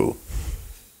mindful.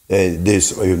 And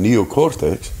this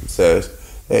neocortex says,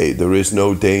 hey, there is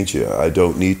no danger. I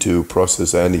don't need to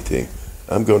process anything.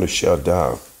 I'm going to shut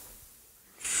down.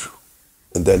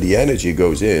 And then the energy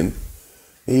goes in,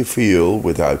 and you feel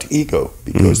without ego,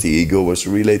 because the ego was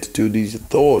related to these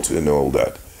thoughts and all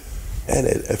that. And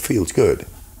it feels good.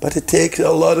 But it takes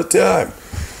a lot of time.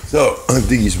 So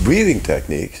these breathing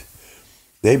techniques,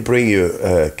 they bring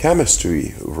your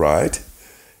chemistry right,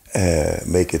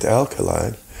 make it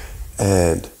alkaline,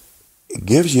 and it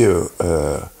gives you,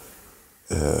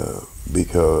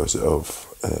 because of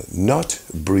not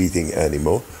breathing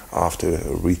anymore, after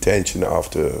retention,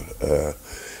 after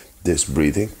this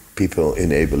breathing, people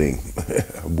enabling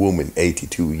a woman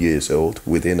 82 years old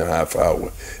within a half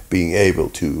hour being able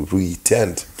to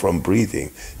retain from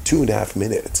breathing 2.5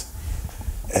 minutes.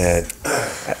 And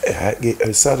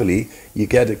suddenly you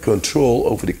get a control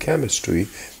over the chemistry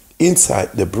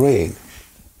inside the brain.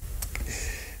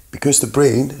 Because the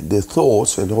brain, the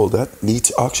thoughts and all that,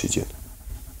 needs oxygen.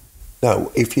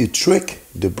 Now, if you trick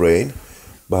the brain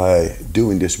by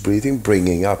doing this breathing,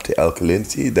 bringing up the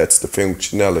alkalinity, that's the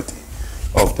functionality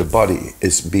of the body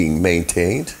is being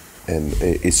maintained, and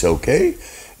it's okay,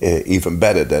 even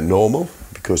better than normal,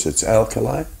 because it's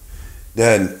alkaline,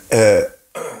 then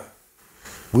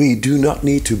we do not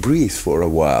need to breathe for a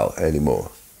while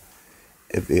anymore.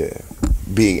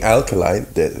 Being alkaline,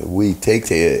 that we take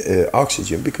the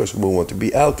oxygen because we want to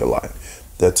be alkaline.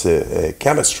 That's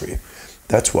chemistry.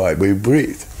 That's why we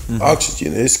breathe.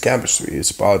 Oxygen is chemistry,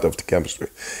 it's part of the chemistry.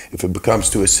 If it becomes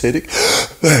too acidic,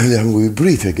 then we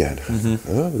breathe again.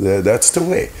 That's the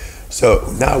way.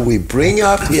 So now we bring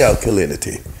up the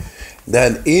alkalinity.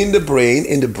 Then in the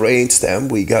brain stem,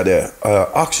 we got a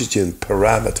oxygen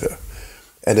parameter.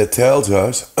 And it tells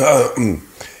us,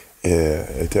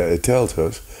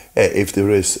 if there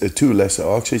is too less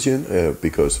oxygen,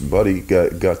 because the body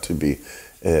got to be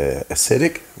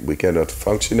acidic, we cannot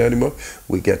function anymore,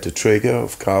 we get the trigger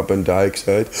of carbon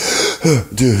dioxide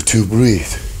to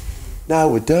breathe.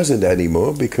 Now it doesn't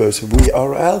anymore because we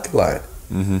are alkaline.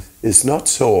 It's not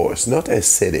sour, it's not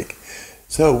acidic.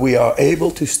 So we are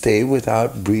able to stay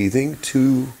without breathing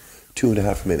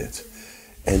 2.5 minutes.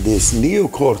 And this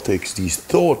neocortex, these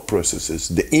thought processes,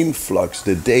 the influx,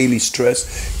 the daily stress,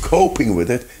 coping with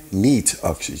it, needs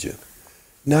oxygen.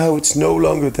 Now it's no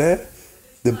longer there.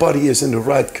 The body is in the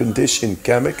right condition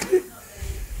chemically,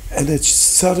 and it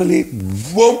suddenly,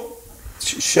 whoop,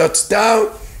 shuts down,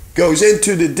 goes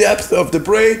into the depth of the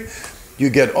brain.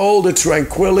 You get all the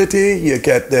tranquility, you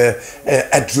get the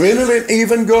adrenaline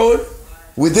even going.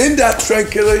 Within that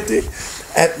tranquility,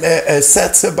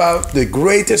 sets about the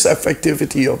greatest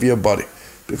effectivity of your body,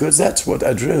 because that's what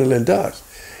adrenaline does.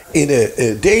 In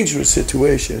a dangerous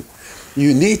situation,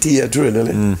 you need the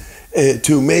adrenaline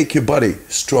to make your body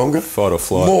stronger, fight or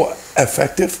flight, more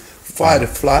effective, fight or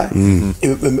fly,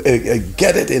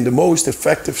 get it in the most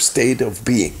effective state of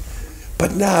being.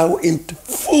 but now in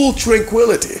full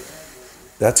tranquility.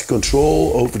 That's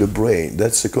control over the brain.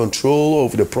 That's the control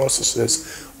over the processes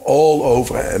all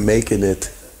over and making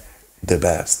it the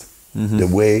best. The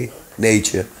way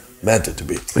nature meant it to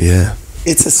be. Yeah.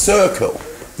 It's a circle.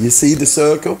 You see the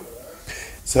circle?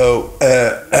 So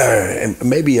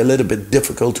maybe a little bit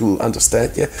difficult to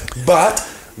understand, yeah. But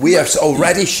we have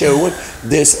already shown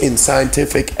this in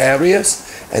scientific areas,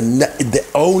 and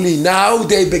only now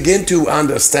they begin to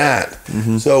understand.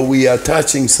 So we are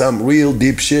touching some real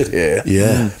deep shit here.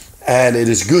 Yeah. And it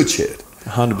is good shit.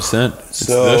 100%. It's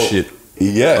So, the shit.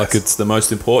 Yes. Like it's the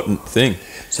most important thing.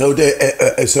 So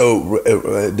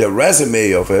the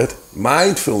resume of it,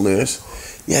 mindfulness,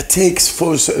 takes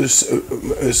for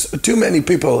too many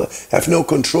people have no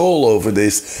control over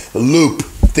this loop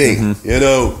thing, you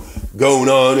know, going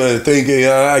on and thinking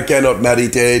I cannot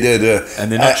meditate,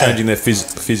 and they're not changing their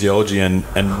physiology and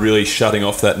really shutting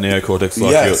off that neocortex,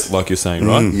 like you're saying,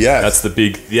 right? Yes. That's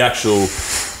the actual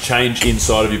change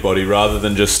inside of your body, rather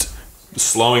than just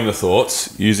slowing the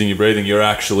thoughts, using your breathing. You're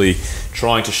actually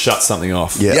trying to shut something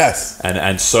off. Yeah. Yes.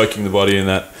 And soaking the body in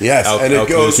that. Yes, and it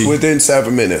goes within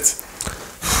 7 minutes.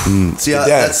 See,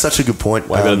 that's such a good point.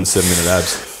 Way better than 7 minute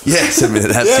abs. Yeah, 7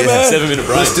 minute abs. Yeah, man. 7 minute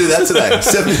brain. Let's do that today.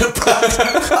 7 minute brain.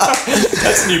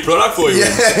 That's a new product for you.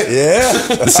 Yeah.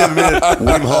 The 7 minute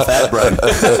Wim Hof ab brain.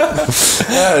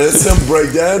 Yeah, that's some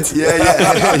breakdance. Yeah.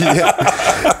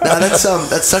 No,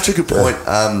 that's such a good point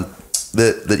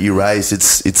that you raised.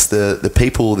 It's the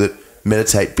people that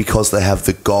meditate because they have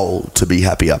the goal to be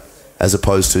happier, as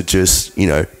opposed to just, you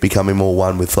know, becoming more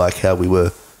one with like how we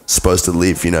were supposed to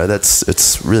live. You know,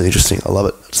 it's really interesting. I love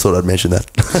it. Just thought I'd mention that.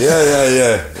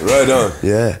 Yeah. Right on.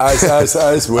 Yeah.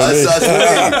 Ice, Willie.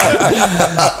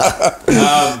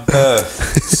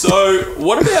 So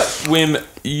what about, Wim,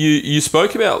 you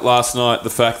spoke about last night the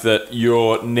fact that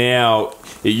you're now,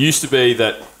 it used to be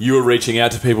that you were reaching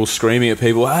out to people, screaming at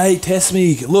people, hey, test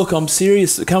me, look, I'm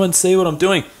serious, come and see what I'm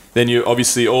doing. Then you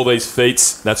obviously, all these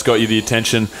feats, that's got you the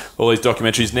attention, all these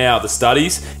documentaries, now the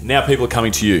studies, now people are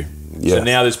coming to you. Yes. So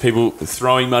now there's people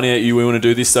throwing money at you, we want to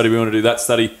do this study, we want to do that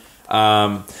study,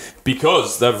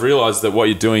 because they've realised that what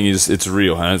you're doing it's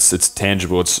real and it's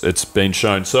tangible, it's been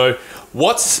shown. So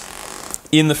what's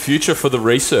in the future for the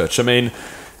research? I mean,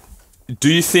 do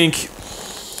you think,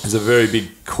 it's a very big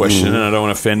question, and I don't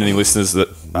want to offend any listeners that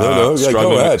are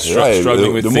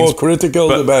struggling with the things. more critical,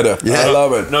 the better. Yeah. I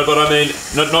love it. No, but I mean,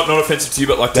 not offensive to you,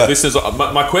 but like to listeners.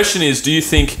 My question is, do you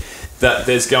think that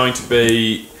there's going to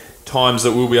be times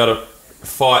that we'll be able to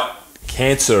fight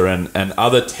cancer and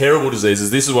other terrible diseases?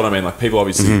 This is what I mean. Like, people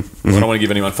obviously, I don't want to give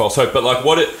anyone false hope, but like,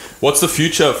 what's the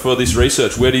future for this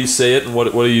research? Where do you see it, and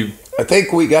what are you? I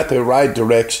think we got the right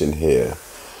direction here.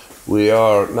 We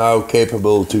are now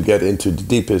capable to get into the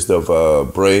deepest of our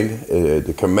brain.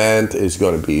 The command is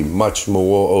going to be much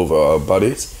more over our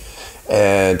bodies.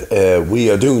 And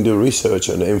we are doing the research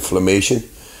on inflammation,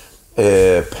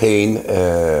 pain,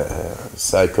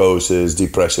 psychosis,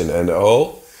 depression, and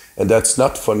all. And that's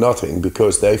not for nothing,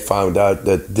 because they found out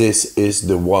that this is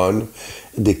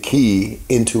the key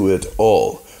into it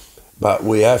all. But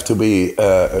we have to be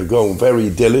going very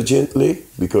diligently,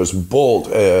 because bold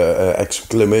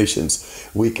exclamations,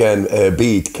 we can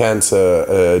beat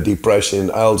cancer, depression,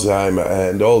 Alzheimer,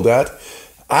 and all that.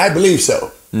 I believe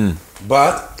so.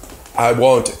 But I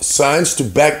want science to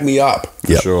back me up.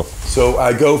 Yeah, sure. So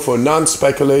I go for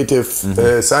non-speculative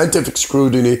scientific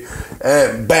scrutiny.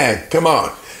 Bang, come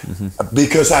on.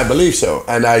 Because I believe so,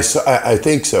 and I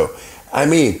think so. I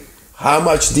mean, how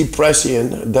much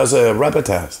depression does a rabbit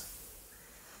have?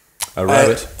 A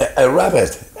rabbit? A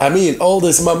rabbit. I mean, all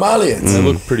these mammalians. They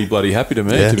look pretty bloody happy to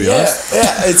me, to be honest.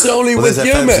 Yeah, it's only well, with there's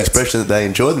that famous humans. expression that they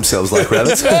enjoy themselves like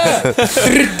rabbits. Better.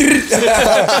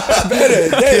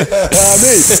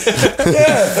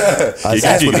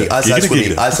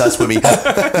 Ice swimming.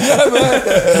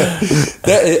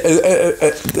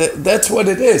 That's what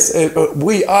it is.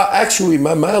 We are actually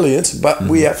mammalians, but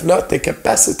we have not the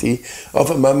capacity of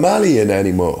a mammalian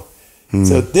anymore.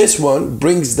 So this one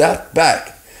brings that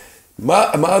back.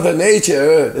 Mother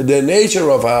Nature, the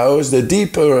nature of ours, the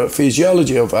deeper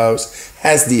physiology of ours,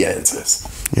 has the answers.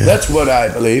 Yeah. That's what I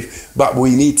believe. But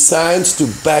we need science to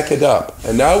back it up.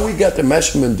 And now we got the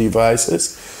measurement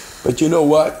devices. But you know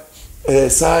what?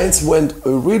 Science went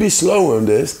really slow on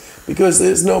this because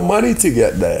there's no money to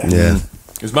get there. Yeah.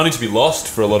 There's money to be lost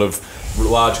for a lot of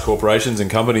large corporations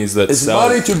and companies that it's sell.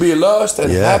 Money to be lost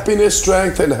and happiness,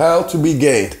 strength, and health to be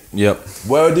gained. Yep.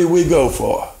 Where do we go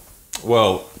for?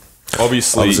 Well,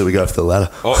 obviously we go for the latter.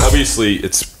 Obviously,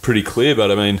 it's pretty clear, but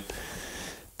I mean,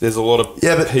 there's a lot of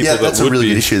people that that's a really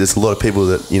good issue. There's a lot of people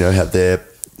that, you know, have their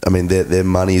I mean, their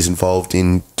money is involved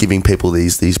in giving people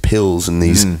these pills and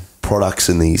these products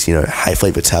and these, you know, hay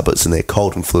fever tablets and their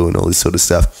cold and flu and all this sort of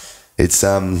stuff. It's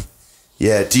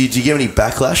yeah. Do you get any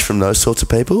backlash from those sorts of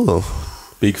people? Or?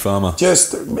 Big pharma.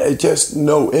 Just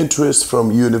no interest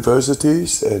from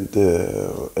universities, and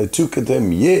it took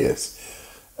them years.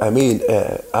 I mean,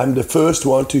 I'm the first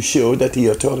one to show that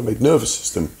the autonomic nervous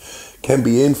system can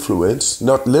be influenced,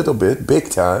 not little bit,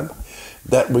 big time,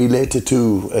 that related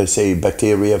to, say,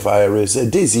 bacteria, virus,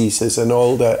 diseases and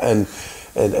all that,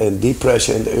 and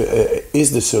depression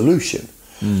is the solution.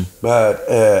 But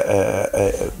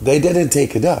they didn't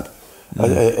take it up.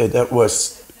 That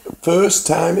was first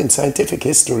time in scientific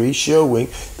history showing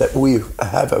that we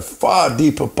have a far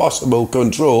deeper possible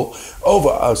control over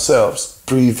ourselves,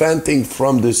 preventing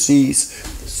from disease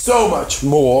so much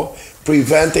more,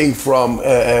 preventing from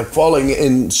falling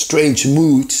in strange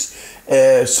moods,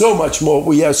 so much more.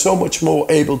 We are so much more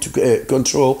able to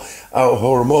control our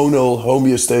hormonal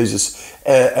homeostasis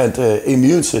and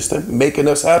immune system, making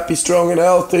us happy, strong and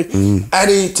healthy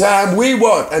anytime we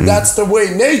want. And that's the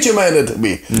way nature meant it to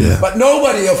be. Yeah. But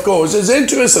nobody, of course, is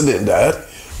interested in that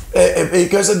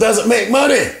because it doesn't make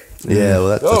money. Yeah,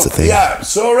 well, that's the thing. Yeah,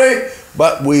 sorry,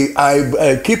 but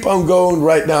I keep on going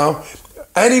right now.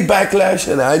 Any backlash,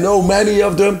 and I know many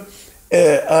of them,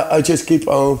 I just keep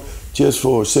on just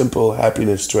for simple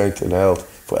happiness, strength and health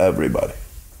for everybody.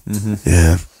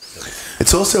 Yeah.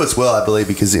 It's also as well, I believe,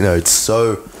 because, you know, it's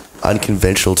so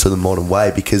unconventional to the modern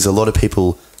way, because a lot of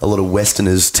people, a lot of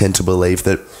Westerners tend to believe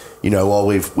that, you know, while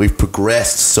we've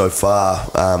progressed so far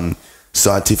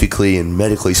scientifically and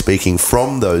medically speaking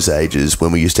from those ages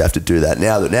when we used to have to do that,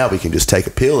 now we can just take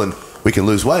a pill and we can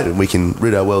lose weight and we can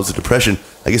rid our worlds of depression.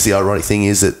 I guess the ironic thing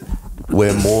is that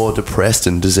we're more depressed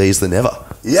and diseased than ever.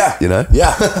 Yeah, you know.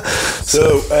 Yeah.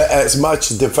 So as much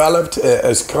developed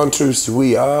as countries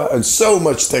we are, and so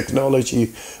much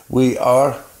technology we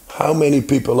are, how many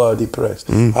people are depressed?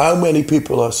 How many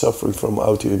people are suffering from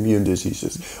autoimmune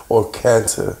diseases or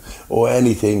cancer or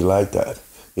anything like that?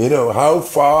 You know how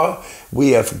far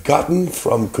we have gotten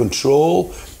from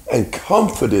control and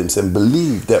confidence and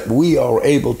belief that we are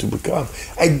able to become,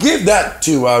 and give that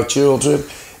to our children,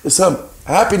 some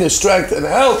happiness, strength and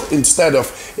health instead of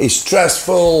a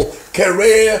stressful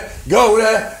career. Go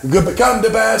there, go become the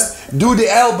best, do the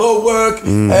elbow work.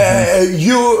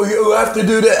 You have to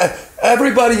do the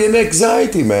everybody in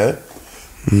anxiety, man.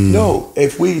 No,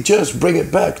 if we just bring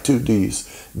it back to these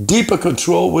deeper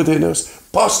control within us,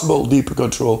 possible deeper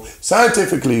control,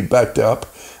 scientifically backed up,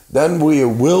 then we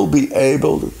will be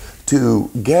able to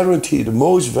guarantee the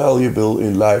most valuable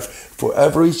in life for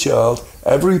every child,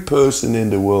 every person in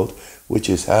the world, which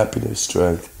is happiness,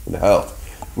 strength, and health.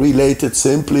 Related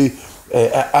simply,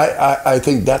 I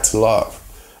think that's love.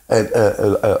 And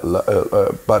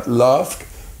but love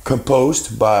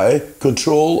composed by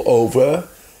control over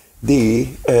the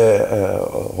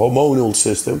hormonal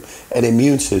system and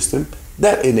immune system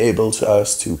that enables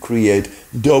us to create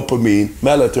dopamine,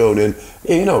 melatonin,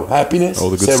 you know, happiness,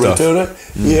 all the good serotonin,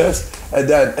 stuff. Yes, and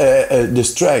then the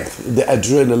strength, the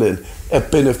adrenaline,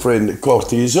 epinephrine,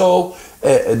 cortisol.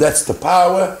 That's the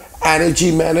power,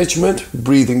 energy management,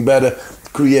 breathing better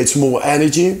creates more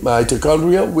energy,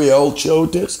 mitochondria, we all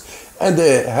showed this, and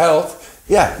the health,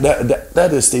 yeah,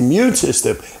 that is the immune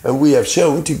system, and we have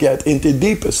shown to get into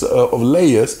deepest of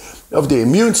layers of the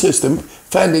immune system,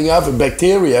 fending off a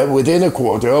bacteria within a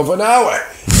quarter of an hour.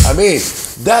 I mean,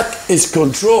 that is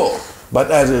control, but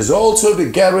that is also the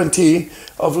guarantee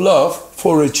of love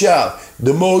for a child.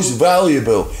 The most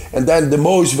valuable, and then the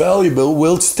most valuable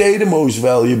will stay the most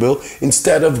valuable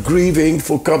instead of grieving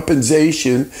for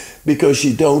compensation because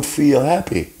you don't feel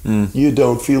happy, you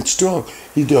don't feel strong,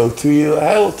 you don't feel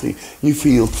healthy, you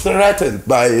feel threatened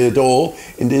by it all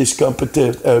in this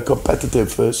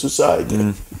competitive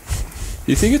society.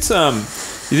 You think it's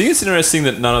interesting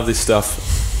that none of this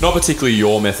stuff, not particularly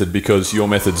your method, because your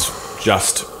method's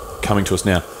just coming to us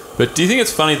now, but do you think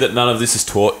it's funny that none of this is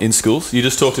taught in schools? You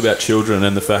just talked about children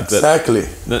and the fact that...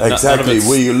 Exactly.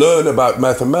 We learn about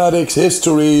mathematics,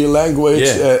 history, language,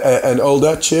 and all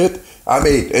that shit. I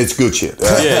mean, it's good shit.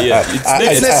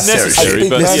 It's necessary,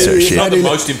 but it's not the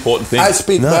most important thing. I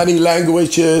speak many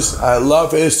languages. I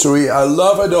love history. I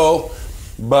love it all.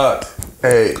 But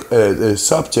the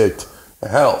subject,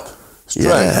 health,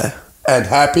 strength, and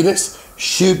happiness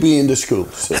should be in the school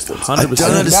system. 100%. I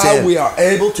don't understand. Now we are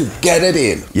able to get it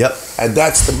in. Yep. And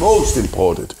that's the most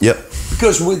important. Yep.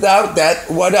 Because without that,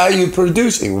 what are you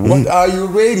producing? What are you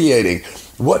radiating?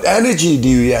 What energy do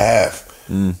you have?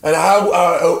 And how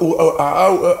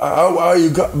are you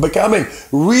becoming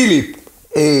really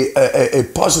a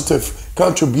positive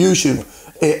contribution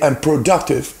and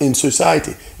productive in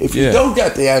society. If you don't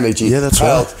get the energy,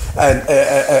 health,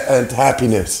 and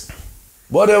happiness,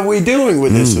 what are we doing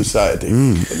with this society?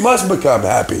 It must become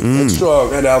happy and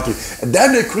strong and healthy. And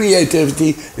then the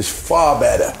creativity is far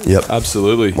better. Yep.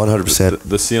 Absolutely. 100%.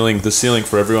 The ceiling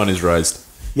for everyone is raised.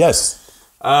 Yes.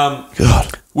 God.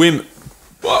 Wim,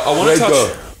 I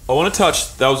want to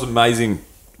touch, that was amazing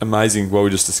what we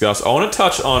just discussed. I want to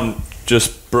touch on,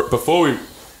 just before we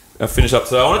finish up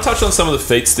today, I want to touch on some of the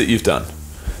feats that you've done.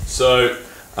 So,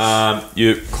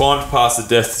 you climbed past the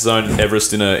death zone in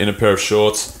Everest in a pair of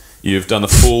shorts. You've done the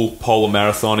full polar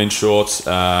marathon in shorts.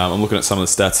 I'm looking at some of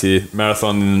the stats here.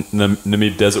 Marathon in the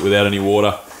Namib Desert without any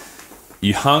water.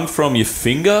 You hung from your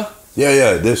finger.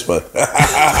 Yeah, this one.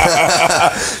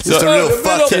 Just a real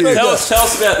fuck you. Tell us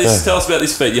about this. Tell us about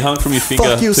this feat. You hung from your finger.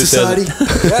 Fuck you, society.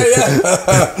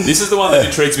 This is the one that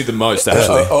intrigues me the most,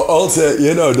 actually. Also,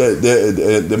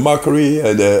 the mockery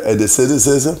and the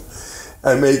cynicism.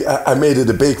 I made it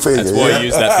a big finger. That's why you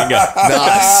used that finger.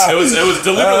 Nice. It was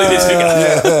deliberately this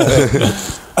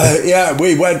finger.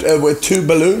 We went with 2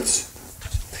 balloons,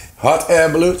 hot air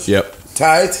balloons. Yep.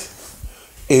 Tied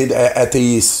at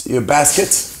these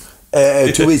baskets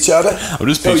to each other. I'm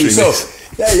just picturing this.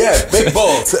 Yeah, big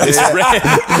balls.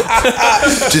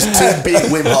 Just 2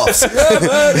 big Wim Hofs.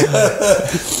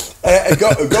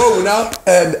 Going up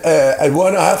and at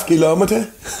 1.5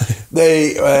 kilometer,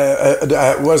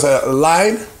 there was a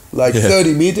line like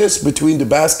 30 meters between the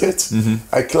baskets.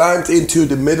 I climbed into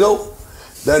the middle.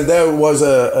 Then there was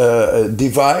a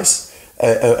device,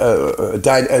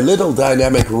 a little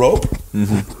dynamic rope,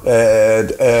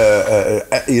 and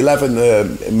 11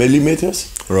 millimeters.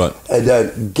 Right. And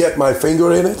then get my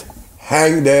finger in it,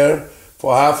 hang there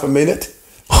for half a minute.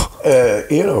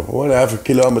 1.5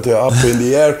 kilometer up in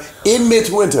the air in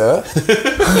midwinter.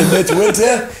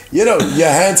 Your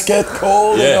hands get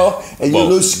cold, and you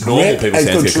lose grip and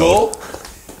control.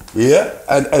 Yeah,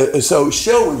 and so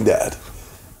showing that.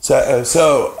 So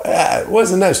it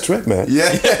was a nice trip, man.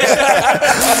 Yeah.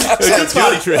 It was a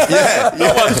party trick. Yeah.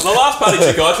 The last party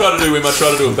trick I tried to do, I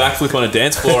tried to do a backflip on a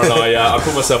dance floor, and I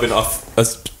put myself in. I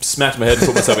smacked my head and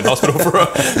put myself in hospital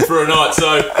for a night. So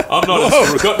I'm not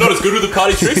as good with the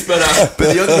party tricks, but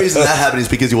the only reason that happened is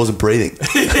because he wasn't breathing.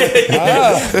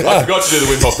 I forgot to do the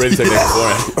Wim Hof breathing technique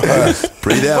beforehand.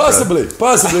 Breathe out,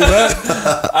 possibly, man.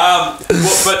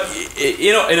 But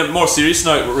in a more serious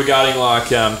note regarding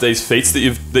these feats that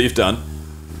you've done,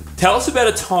 tell us about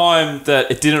a time that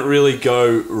it didn't really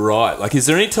go right. Like, is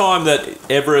there any time that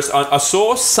Everest? I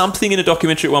saw something in a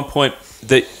documentary at one point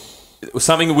that it was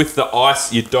something with the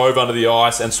ice. You dove under the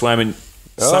ice and swam in.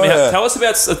 Tell us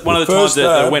about one of the times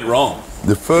that it went wrong.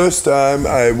 The first time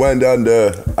I went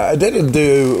under, I didn't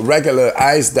do regular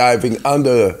ice diving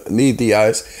underneath the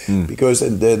ice because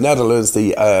in the Netherlands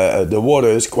the water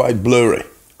is quite blurry.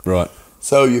 Right.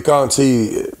 So you can't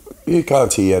see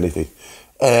anything,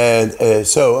 and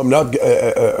so I'm not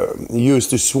used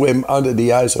to swim under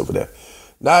the ice over there.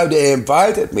 Now they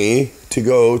invited me to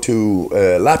go to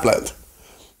Lapland.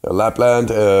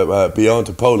 Beyond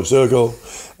the polar circle,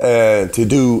 to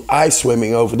do ice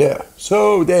swimming over there.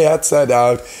 So they had set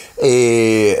out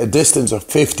a distance of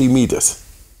 50 meters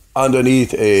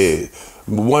underneath a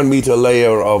 1 meter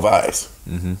layer of ice.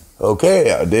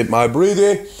 Okay, I did my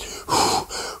breathing,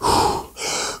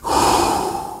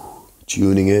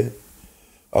 tuning in,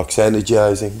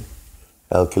 oxygenizing,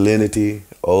 alkalinity,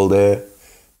 all there.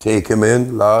 Take them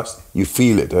in last. You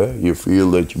feel it, You feel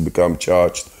that you become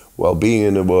charged while being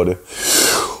in the water,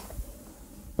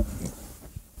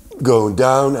 going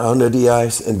down under the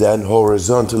ice and then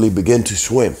horizontally begin to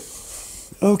swim.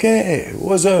 Okay, it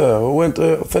went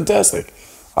fantastic,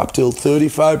 up till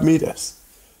 35 meters.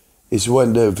 Is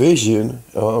when the vision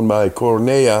on my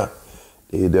cornea,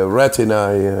 the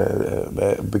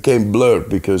retina became blurred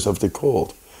because of the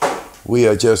cold. We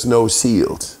are just no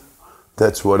sealed.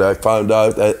 That's what I found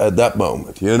out at that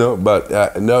moment, But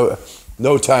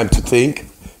no time to think.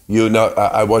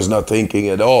 I was not thinking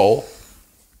at all.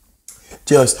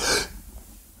 Just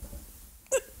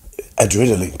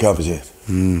adrenaline covers it.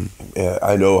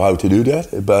 I know how to do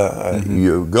that, but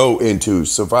you go into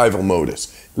survival modus.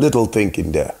 Little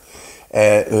thinking there.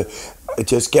 It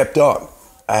just kept on.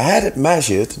 I had it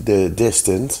measured, the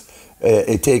distance.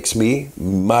 It takes me,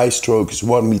 my stroke is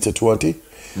 1 meter 20.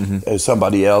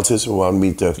 Somebody else's 1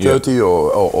 meter 30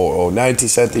 or 90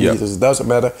 centimeters, it doesn't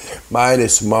matter. Mine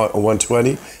is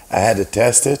 120. I had it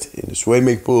tested in the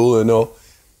swimming pool and all.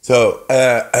 So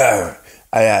I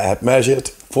had measured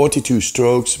 42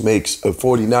 strokes makes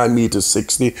 49 meters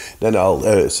 60. Then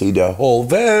I'll see the hole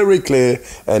very clear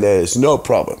and there's no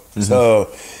problem. So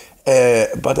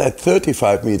But at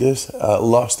 35 meters, I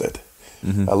lost it.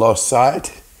 I lost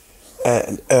sight,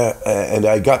 and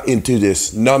I got into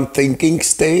this non-thinking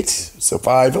state,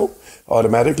 survival,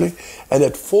 automatically. And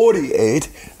at 48,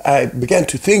 I began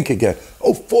to think again.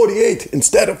 Oh, 48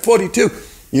 instead of 42.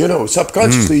 You know,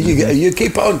 subconsciously, you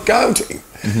keep on counting.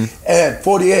 And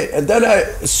 48, and then I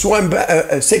swam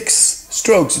back, 6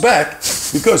 strokes back,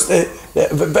 because they're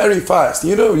very fast.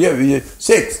 You know,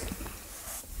 6.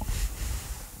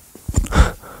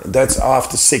 That's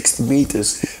after 60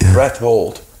 meters breath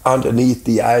hold underneath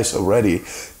the ice already.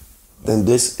 Then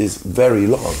this is very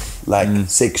long, like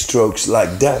 6 strokes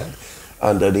like that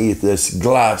underneath this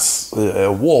glass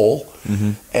wall,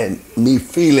 and me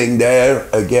feeling there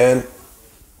again,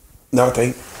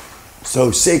 nothing.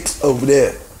 So 6 over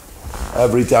there.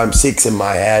 Every time 6 in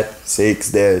my head,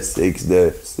 6 there, 6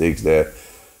 there, 6 there,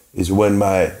 is when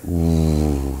my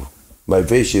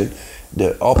vision,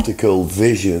 the optical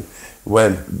vision,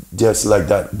 went just like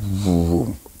that.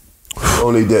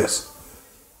 Only this.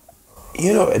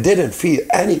 You know, I didn't feel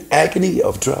any agony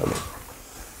of drowning.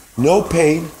 No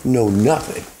pain, no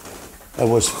nothing. I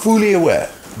was fully aware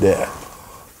there.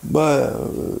 But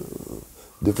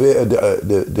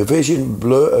the vision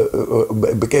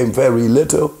became very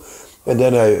little, and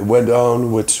then I went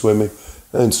on with swimming,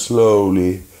 and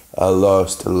slowly I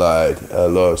lost the light, I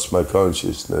lost my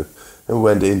consciousness, and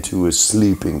went into a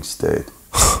sleeping state.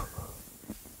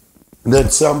 And then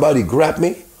somebody grabbed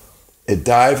me, a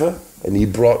diver, and he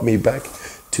brought me back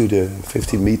to the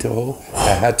 50-meter hole.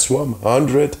 I had swum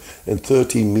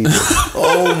 113 meters.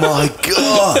 Oh my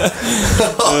God!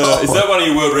 Is that one of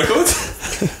your world records?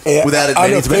 Without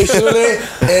admitting to me. Unofficially,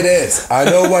 it is. I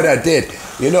know what I did.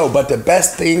 You know, but the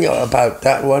best thing about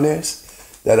that one is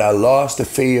that I lost the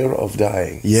fear of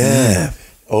dying. Yeah.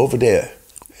 Over there.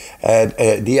 And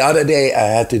the other day I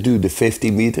had to do the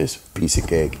 50 meters, piece of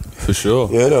cake. For sure.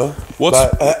 You know,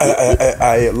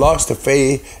 I lost the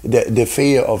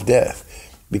fear of death.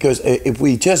 Because if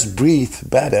we just breathe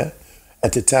better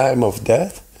at the time of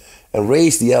death and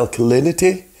raise the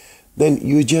alkalinity, then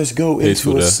you just go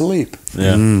Peaceful into a death. sleep.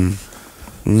 Yeah.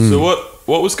 So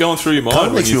what was going through your mind? Kind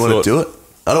of makes me want to do it.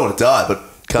 I don't want to die, but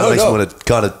kind of makes me want to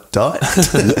kind of die.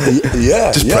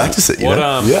 Just practice it, you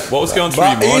know? What was going through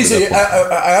your mind? Easy,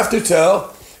 I have to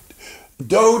tell,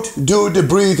 don't do the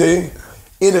breathing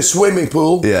in a swimming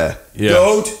pool. Yeah.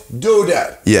 Don't do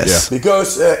that. Yes.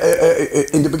 Because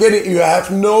in the beginning you have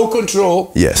no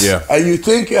control. Yes. Yeah. And you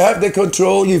think you have the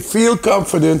control, you feel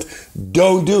confident,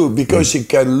 don't do it, because you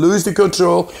can lose the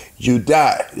control, you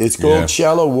die. It's called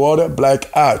shallow water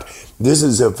blackout. This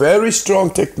is a very strong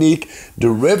technique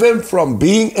derived from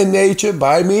being in nature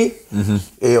by me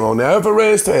on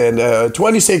Everest, and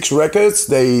 26 records,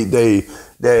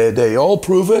 they all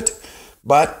prove it.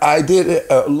 But I did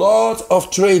a lot of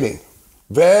training,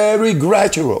 very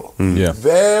gradual,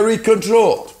 very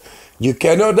controlled. You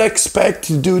cannot expect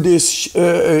to do this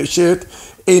shit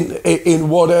in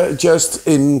water just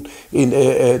in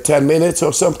 10 minutes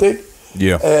or something.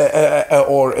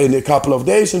 Or in a couple of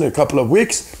days, in a couple of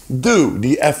weeks. Do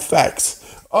the effects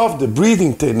of the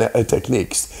breathing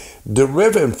techniques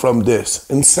derived from this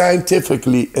and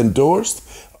scientifically endorsed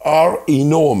are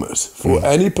enormous for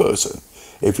any person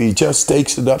if he just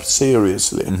takes it up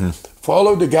seriously.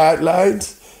 Follow the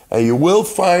guidelines and you will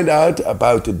find out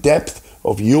about the depth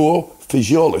of your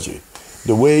physiology,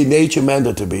 the way nature meant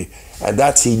it to be, and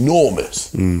that's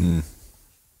enormous.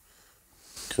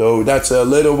 So that's a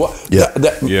little one. Not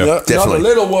a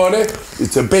little warning,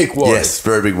 it's a big warning. Yes,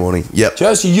 very big warning. Yep.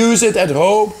 Just use it at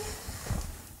home.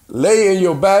 Lay in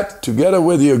your bed together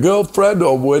with your girlfriend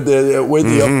or with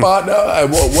your partner,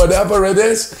 whatever it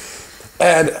is,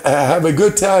 and have a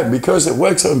good time, because it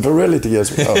works on virility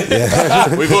as well.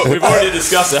 We've already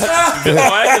discussed that.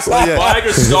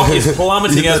 Viagra stock is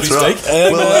plummeting as we speak.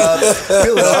 Well,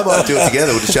 Bill and I might do it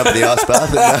together. We'll just jump in the ice bath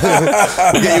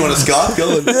and we'll get you on a Skype.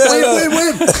 Go and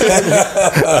win.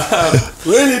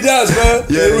 Really does, man.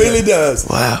 It really does.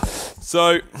 Wow.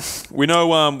 So we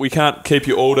know we can't keep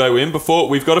you all day, Wim.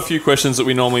 We've got a few questions that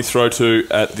we normally throw to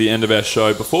at the end of our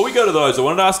show. Before we go to those, I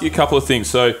wanted to ask you a couple of things.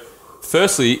 So,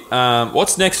 firstly,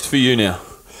 what's next for you now?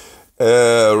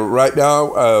 Right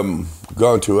now, I'm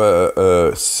going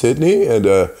to Sydney, and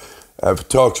I've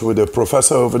talked with a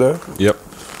professor over there. Yep.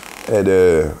 And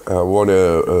I want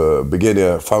to begin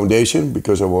a foundation,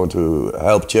 because I want to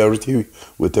help charity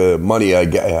with the money I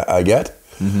get.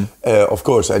 Of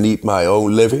course, I need my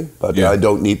own living, but I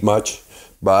don't need much.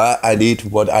 But I need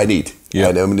what I need,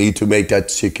 and I need to make that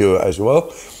secure as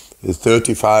well.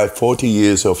 35, 40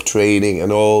 years of training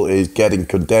and all is getting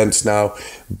condensed now,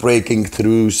 breaking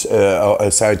throughs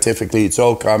scientifically, it's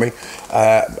all coming.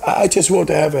 I just want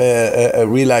to have a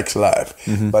relaxed life.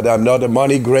 But I'm not a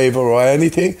money graver or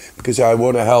anything, because I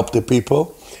want to help the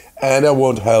people, and I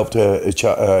want to help the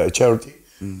charity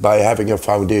by having a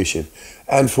foundation.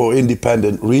 And for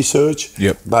independent research,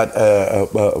 but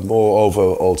moreover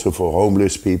also for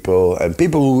homeless people and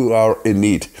people who are in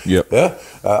need.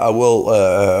 I will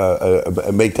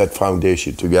make that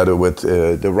foundation together with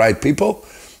the right people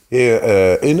here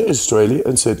in Australia,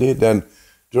 in Sydney. Then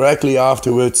directly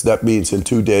afterwards, that means in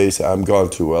 2 days, I'm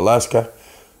going to Alaska.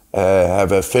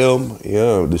 Have a film, you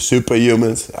know, the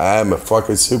superhumans. I'm a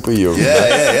fucking superhuman.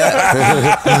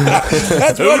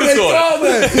 That's what they call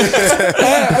me.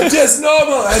 I'm just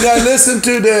normal, and I listen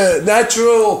to the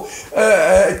natural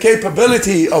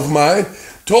capability of mine,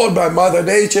 taught by Mother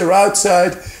Nature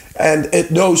outside, and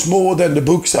it knows more than the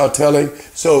books are telling.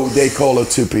 So they call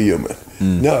it superhuman.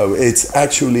 No, it's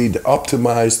actually the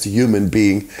optimized human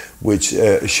being, which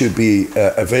should be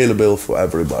available for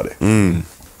everybody.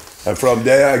 And from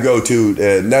there I go to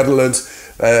the Netherlands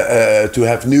to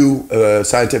have new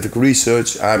scientific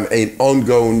research. I'm in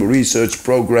ongoing research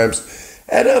programs.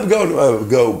 And I'm going to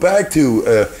go back to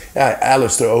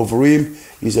Alistair Overeem.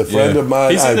 He's a friend of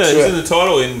mine. He's in the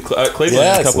title in Cleveland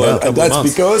in a couple of that's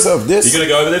months. Because of this. You going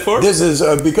to go over there for it? This is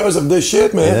because of this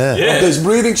shit, man. Of this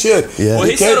breathing shit. Well,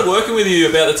 he started working with you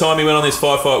about the time he went on this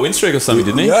 5-fight win streak or something,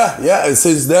 didn't he? Yeah. And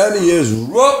since then he is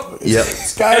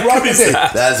skyrocketing.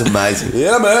 That's amazing.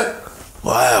 Yeah, man.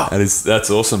 Wow. That's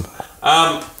awesome.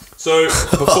 So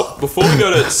before we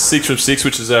go to 6 from 6,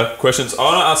 which is our questions, I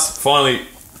want to ask finally,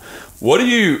 what are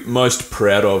you most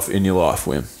proud of in your life,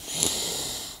 Wim?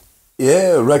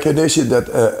 Yeah, recognition that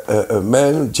a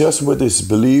man just with his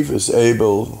belief is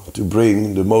able to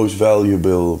bring the most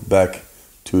valuable back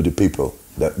to the people.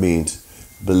 That means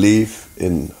belief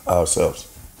in ourselves.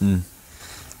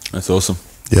 That's awesome.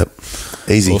 Yep.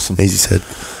 Easy. Awesome. Easy said.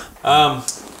 All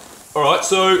right,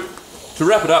 so to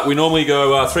wrap it up, we normally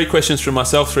go 3 questions from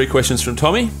myself, 3 questions from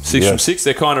Tommy, 6 from 6.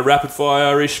 They're kind of rapid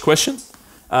fire-ish questions.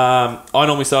 I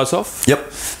normally start us off. Yep.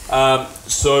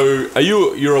 So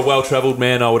you're a well-travelled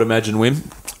man, I would imagine, Wim.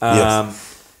 Yes.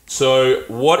 So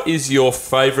what is your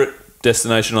favourite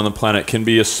destination on the planet? Can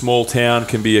be a small town,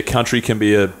 can be a country, can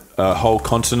be a whole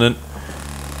continent.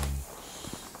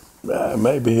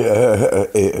 Maybe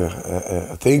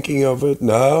thinking of it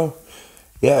now.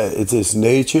 Yeah, it is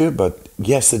nature, but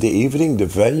yesterday evening the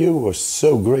venue was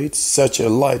so great, such a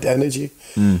light energy,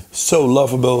 so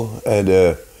lovable,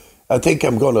 and I think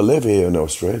I'm going to live here in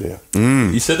Australia.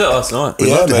 You said that last night.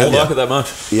 Yeah, I man. like it that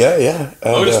much. Yeah. I've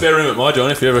got a spare room at my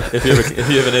joint if you ever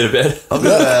need a bed. I've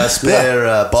got a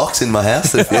spare box in my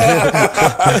house. We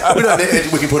don't need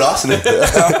it. We can put ice in it.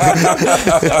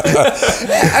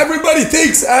 Everybody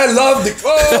thinks I love the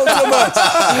cold so much.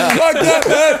 Fuck that,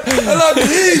 man. I love the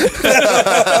heat.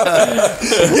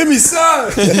 Give me some.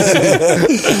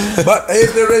 But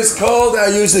if there is cold, I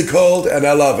use the cold, and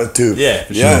I love it too. Yeah,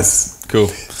 for sure. Yes. Cool.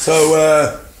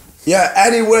 So,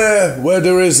 anywhere where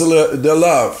there is the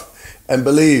love and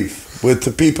belief with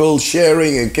the people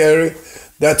sharing and caring,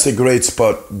 that's a great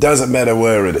spot. Doesn't matter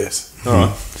where it is. All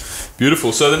right.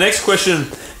 Beautiful. So the next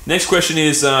question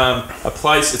is a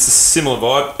place, it's a similar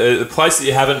vibe, a place that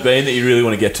you haven't been that you really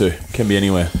want to get to. Can be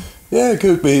anywhere. Yeah, it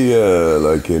could be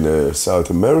like in South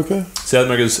America. South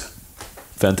America's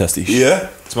fantastic. Yeah.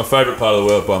 It's my favourite part of the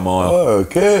world by a mile.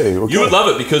 Okay. You would love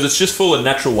it because it's just full of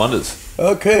natural wonders.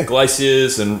 Okay.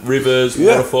 Glaciers and rivers,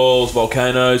 waterfalls,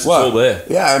 volcanoes, it's all there.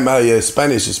 Yeah, my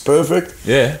Spanish is perfect.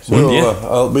 Yeah. So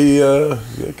I'll be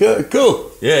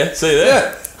cool. Yeah, see you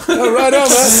there. Yeah. Right on,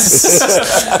 man.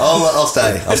 I'll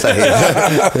stay here.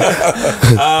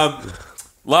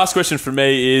 Last question for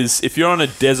me is, if you're on a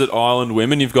desert island,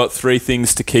 Wim, and you've got 3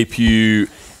 things to keep you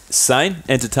sane,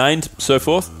 entertained, so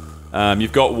forth.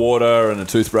 You've got water and a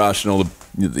toothbrush and all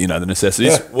the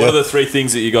necessities. What are the 3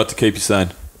 things that you got to keep you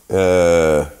sane?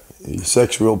 Your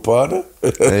sexual partner.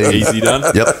 Easy done.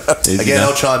 Yep. Easy Again, done.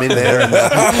 I'll chime in there. And,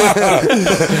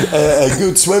 a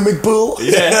good swimming pool.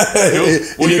 Yeah. Cool.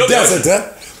 Well, in the desert, huh?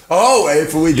 Oh,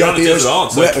 if we You're got on a desert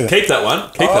island, so keep that one.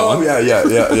 Keep that one. Yeah.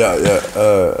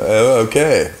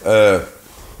 Okay.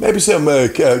 Maybe some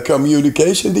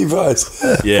communication device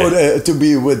to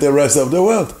be with the rest of the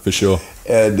world. For sure.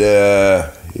 And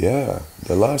the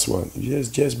last one,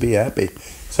 just be happy.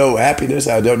 So happiness,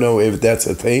 I don't know if that's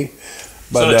a thing.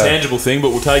 But, it's not a tangible thing,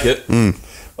 but we'll take it.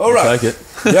 All right. We'll take it.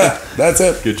 Yeah, that's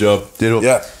it. Good job.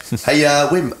 Yeah. Hey,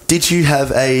 Wim, did you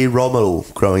have a role model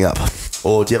growing up?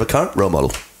 Or do you have a current role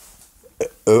model?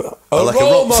 like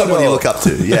role model. someone you look up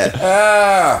to,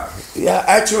 yeah. Yeah,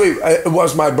 actually, it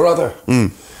was my brother.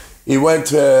 He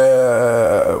went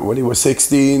when he was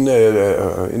 16,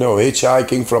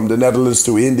 hitchhiking from the Netherlands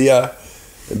to India.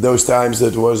 In those times,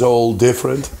 it was all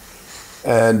different.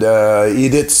 And he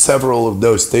did several of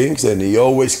those things, and he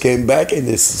always came back in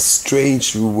this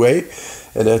strange way,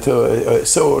 and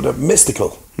sort of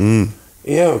mystical.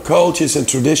 Cultures and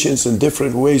traditions and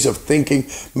different ways of thinking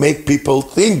make people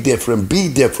think different, be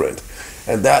different.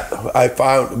 And that I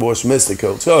found was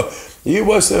mystical. So he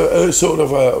was a sort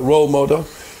of a role model.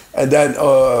 And then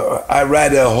I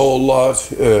read a whole lot,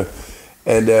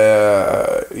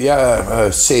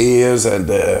 Sears and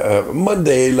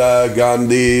Mandela,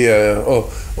 Gandhi,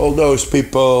 all those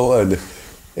people, and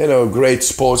great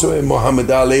sportsmen,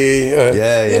 Muhammad Ali,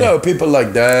 people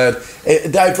like that,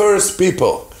 diverse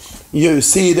people. You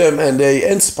see them and they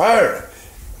inspire.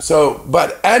 So,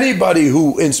 but anybody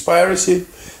who inspires you,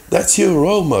 that's your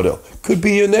role model. Could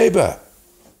be your neighbor.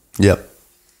 Yep.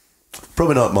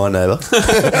 Probably not my neighbour.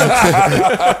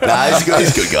 Nah, he's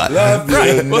a good guy.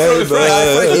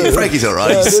 Frankie's all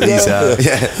right.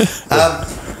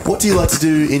 What do you like to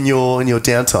do in your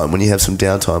downtime, when you have some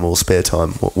downtime or spare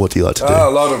time? What do you like to do? A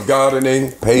lot of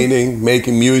gardening, painting,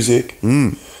 making music.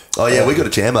 Oh yeah, we got a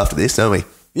jam after this, don't we?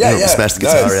 Yeah. Smash the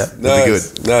guitar out. That'd be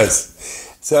good. Nice.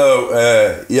 So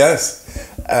yes,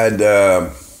 and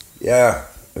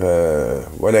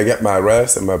when I get my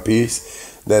rest and my peace,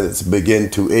 then it's begin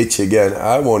to itch again.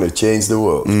 I want to change the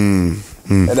world, and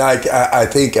I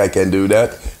think I can do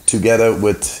that together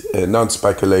with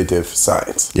non-speculative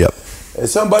science. Yep. And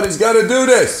somebody's got to do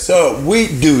this, so we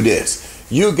do this.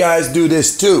 You guys do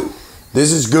this too.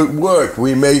 This is good work.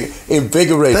 We may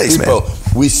invigorate people. Man.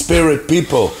 We spirit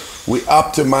people. We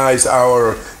optimize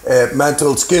our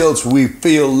mental skills. We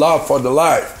feel love for the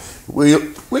life. We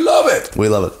love it. We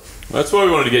love it. That's why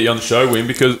we wanted to get you on the show, Wim,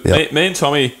 because me and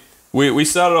Tommy, we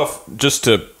started off, just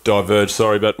to diverge,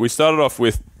 but we started off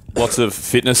with lots of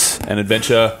fitness and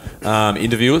adventure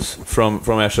interviewers from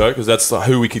our show, because that's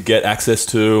who we could get access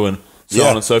to and so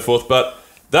on and so forth. But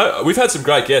we've had some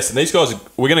great guests, and these guys,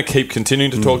 we're going to keep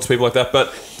continuing to talk to people like that,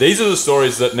 but these are the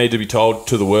stories that need to be told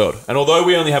to the world. And although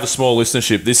we only have a small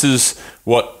listenership, this is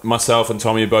what myself and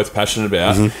Tommy are both passionate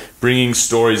about, bringing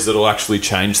stories that will actually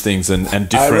change things and different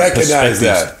perspectives. I recognize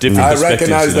that. I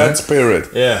recognize that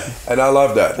spirit. Yeah. And I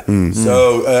love that.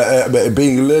 So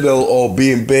being little or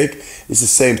being big is the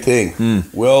same thing.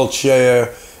 We all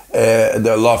share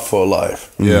the love for life.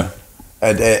 Yeah.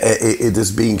 And it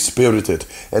is being spirited.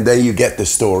 And then you get the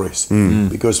stories.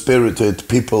 Because spirited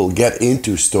people get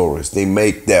into stories. They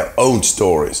make their own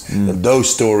stories. And those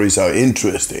stories are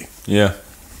interesting. Yeah.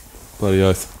 Bloody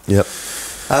oath. Yep.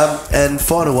 And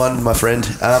final one, my friend.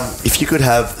 If you could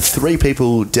have 3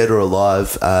 people, dead or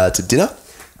alive, to dinner,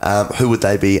 who would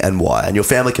they be and why? And your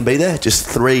family can be there. Just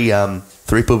 3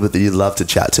 people that you'd love to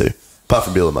chat to. Apart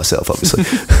from Bill and myself, obviously.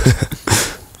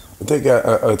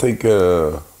 I think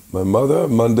my mother,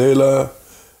 Mandela,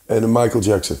 and Michael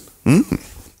Jackson.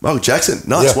 Michael Jackson.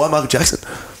 Nice. Yeah. Why Michael Jackson?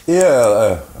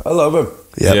 Yeah, I love him.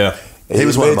 Yep. Yeah. He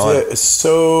was one of mine.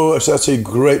 Such a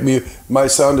great my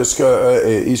son is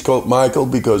he's called Michael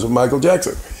because of Michael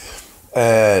Jackson.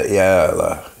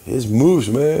 His moves,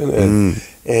 man, and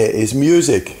his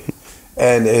music,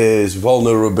 and his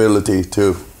vulnerability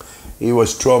too. He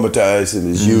was traumatized in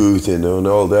his youth and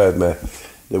all that, man.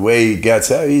 The way he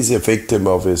gets out, he's a victim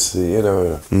of his,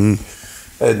 And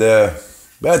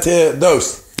but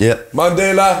those,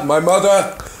 Mandela, my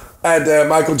mother, and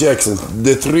Michael Jackson,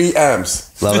 the 3 M's.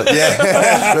 Love it. Yeah,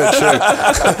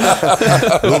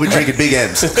 true. We'll be drinking big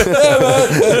M's.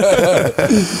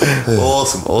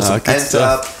 Awesome. And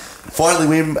finally,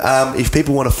 Wim, if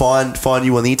people want to find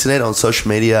you on the internet, on social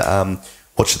media,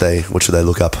 what should they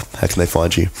look up? How can they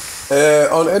find you?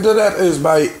 On internet is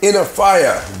by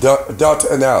innerfire.nl.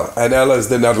 NL is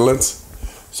the Netherlands.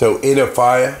 So Inner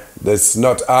Fire, that's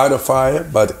not out of fire,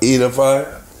 but Inner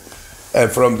Fire.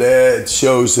 And from there it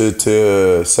shows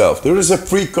itself. There is a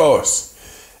free course.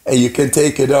 And you can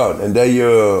take it on, and then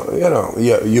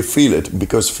you feel it,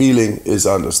 because feeling is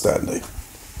understanding.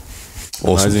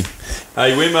 Awesome. Amazing.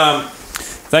 Hey Wim,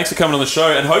 thanks for coming on the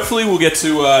show, and hopefully we'll get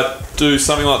to do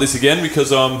something like this again,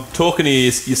 because I'm talking to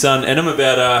your son Enem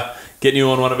about getting you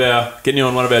on one of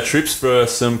our trips for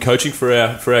some coaching for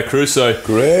our crew. So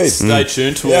great. Stay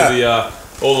tuned to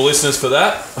all the listeners for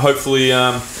that. Hopefully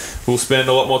we'll spend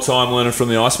a lot more time learning from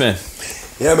the Iceman.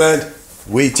 Yeah, man.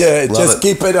 We just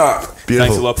keep it up. Beautiful.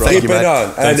 Thanks a lot, bro. Keep it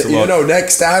on. Thanks And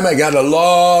next time I got a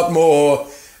lot more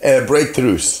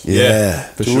breakthroughs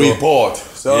for to sure. report.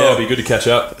 So Yeah, it'd be good to catch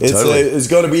up. it's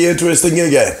going to be interesting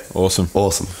again. Awesome.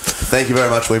 Awesome. Thank you very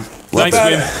much, Wim. Thanks, Keep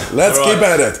at Wim. it. Let's All right. keep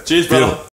at it. Cheers, brother. Beautiful.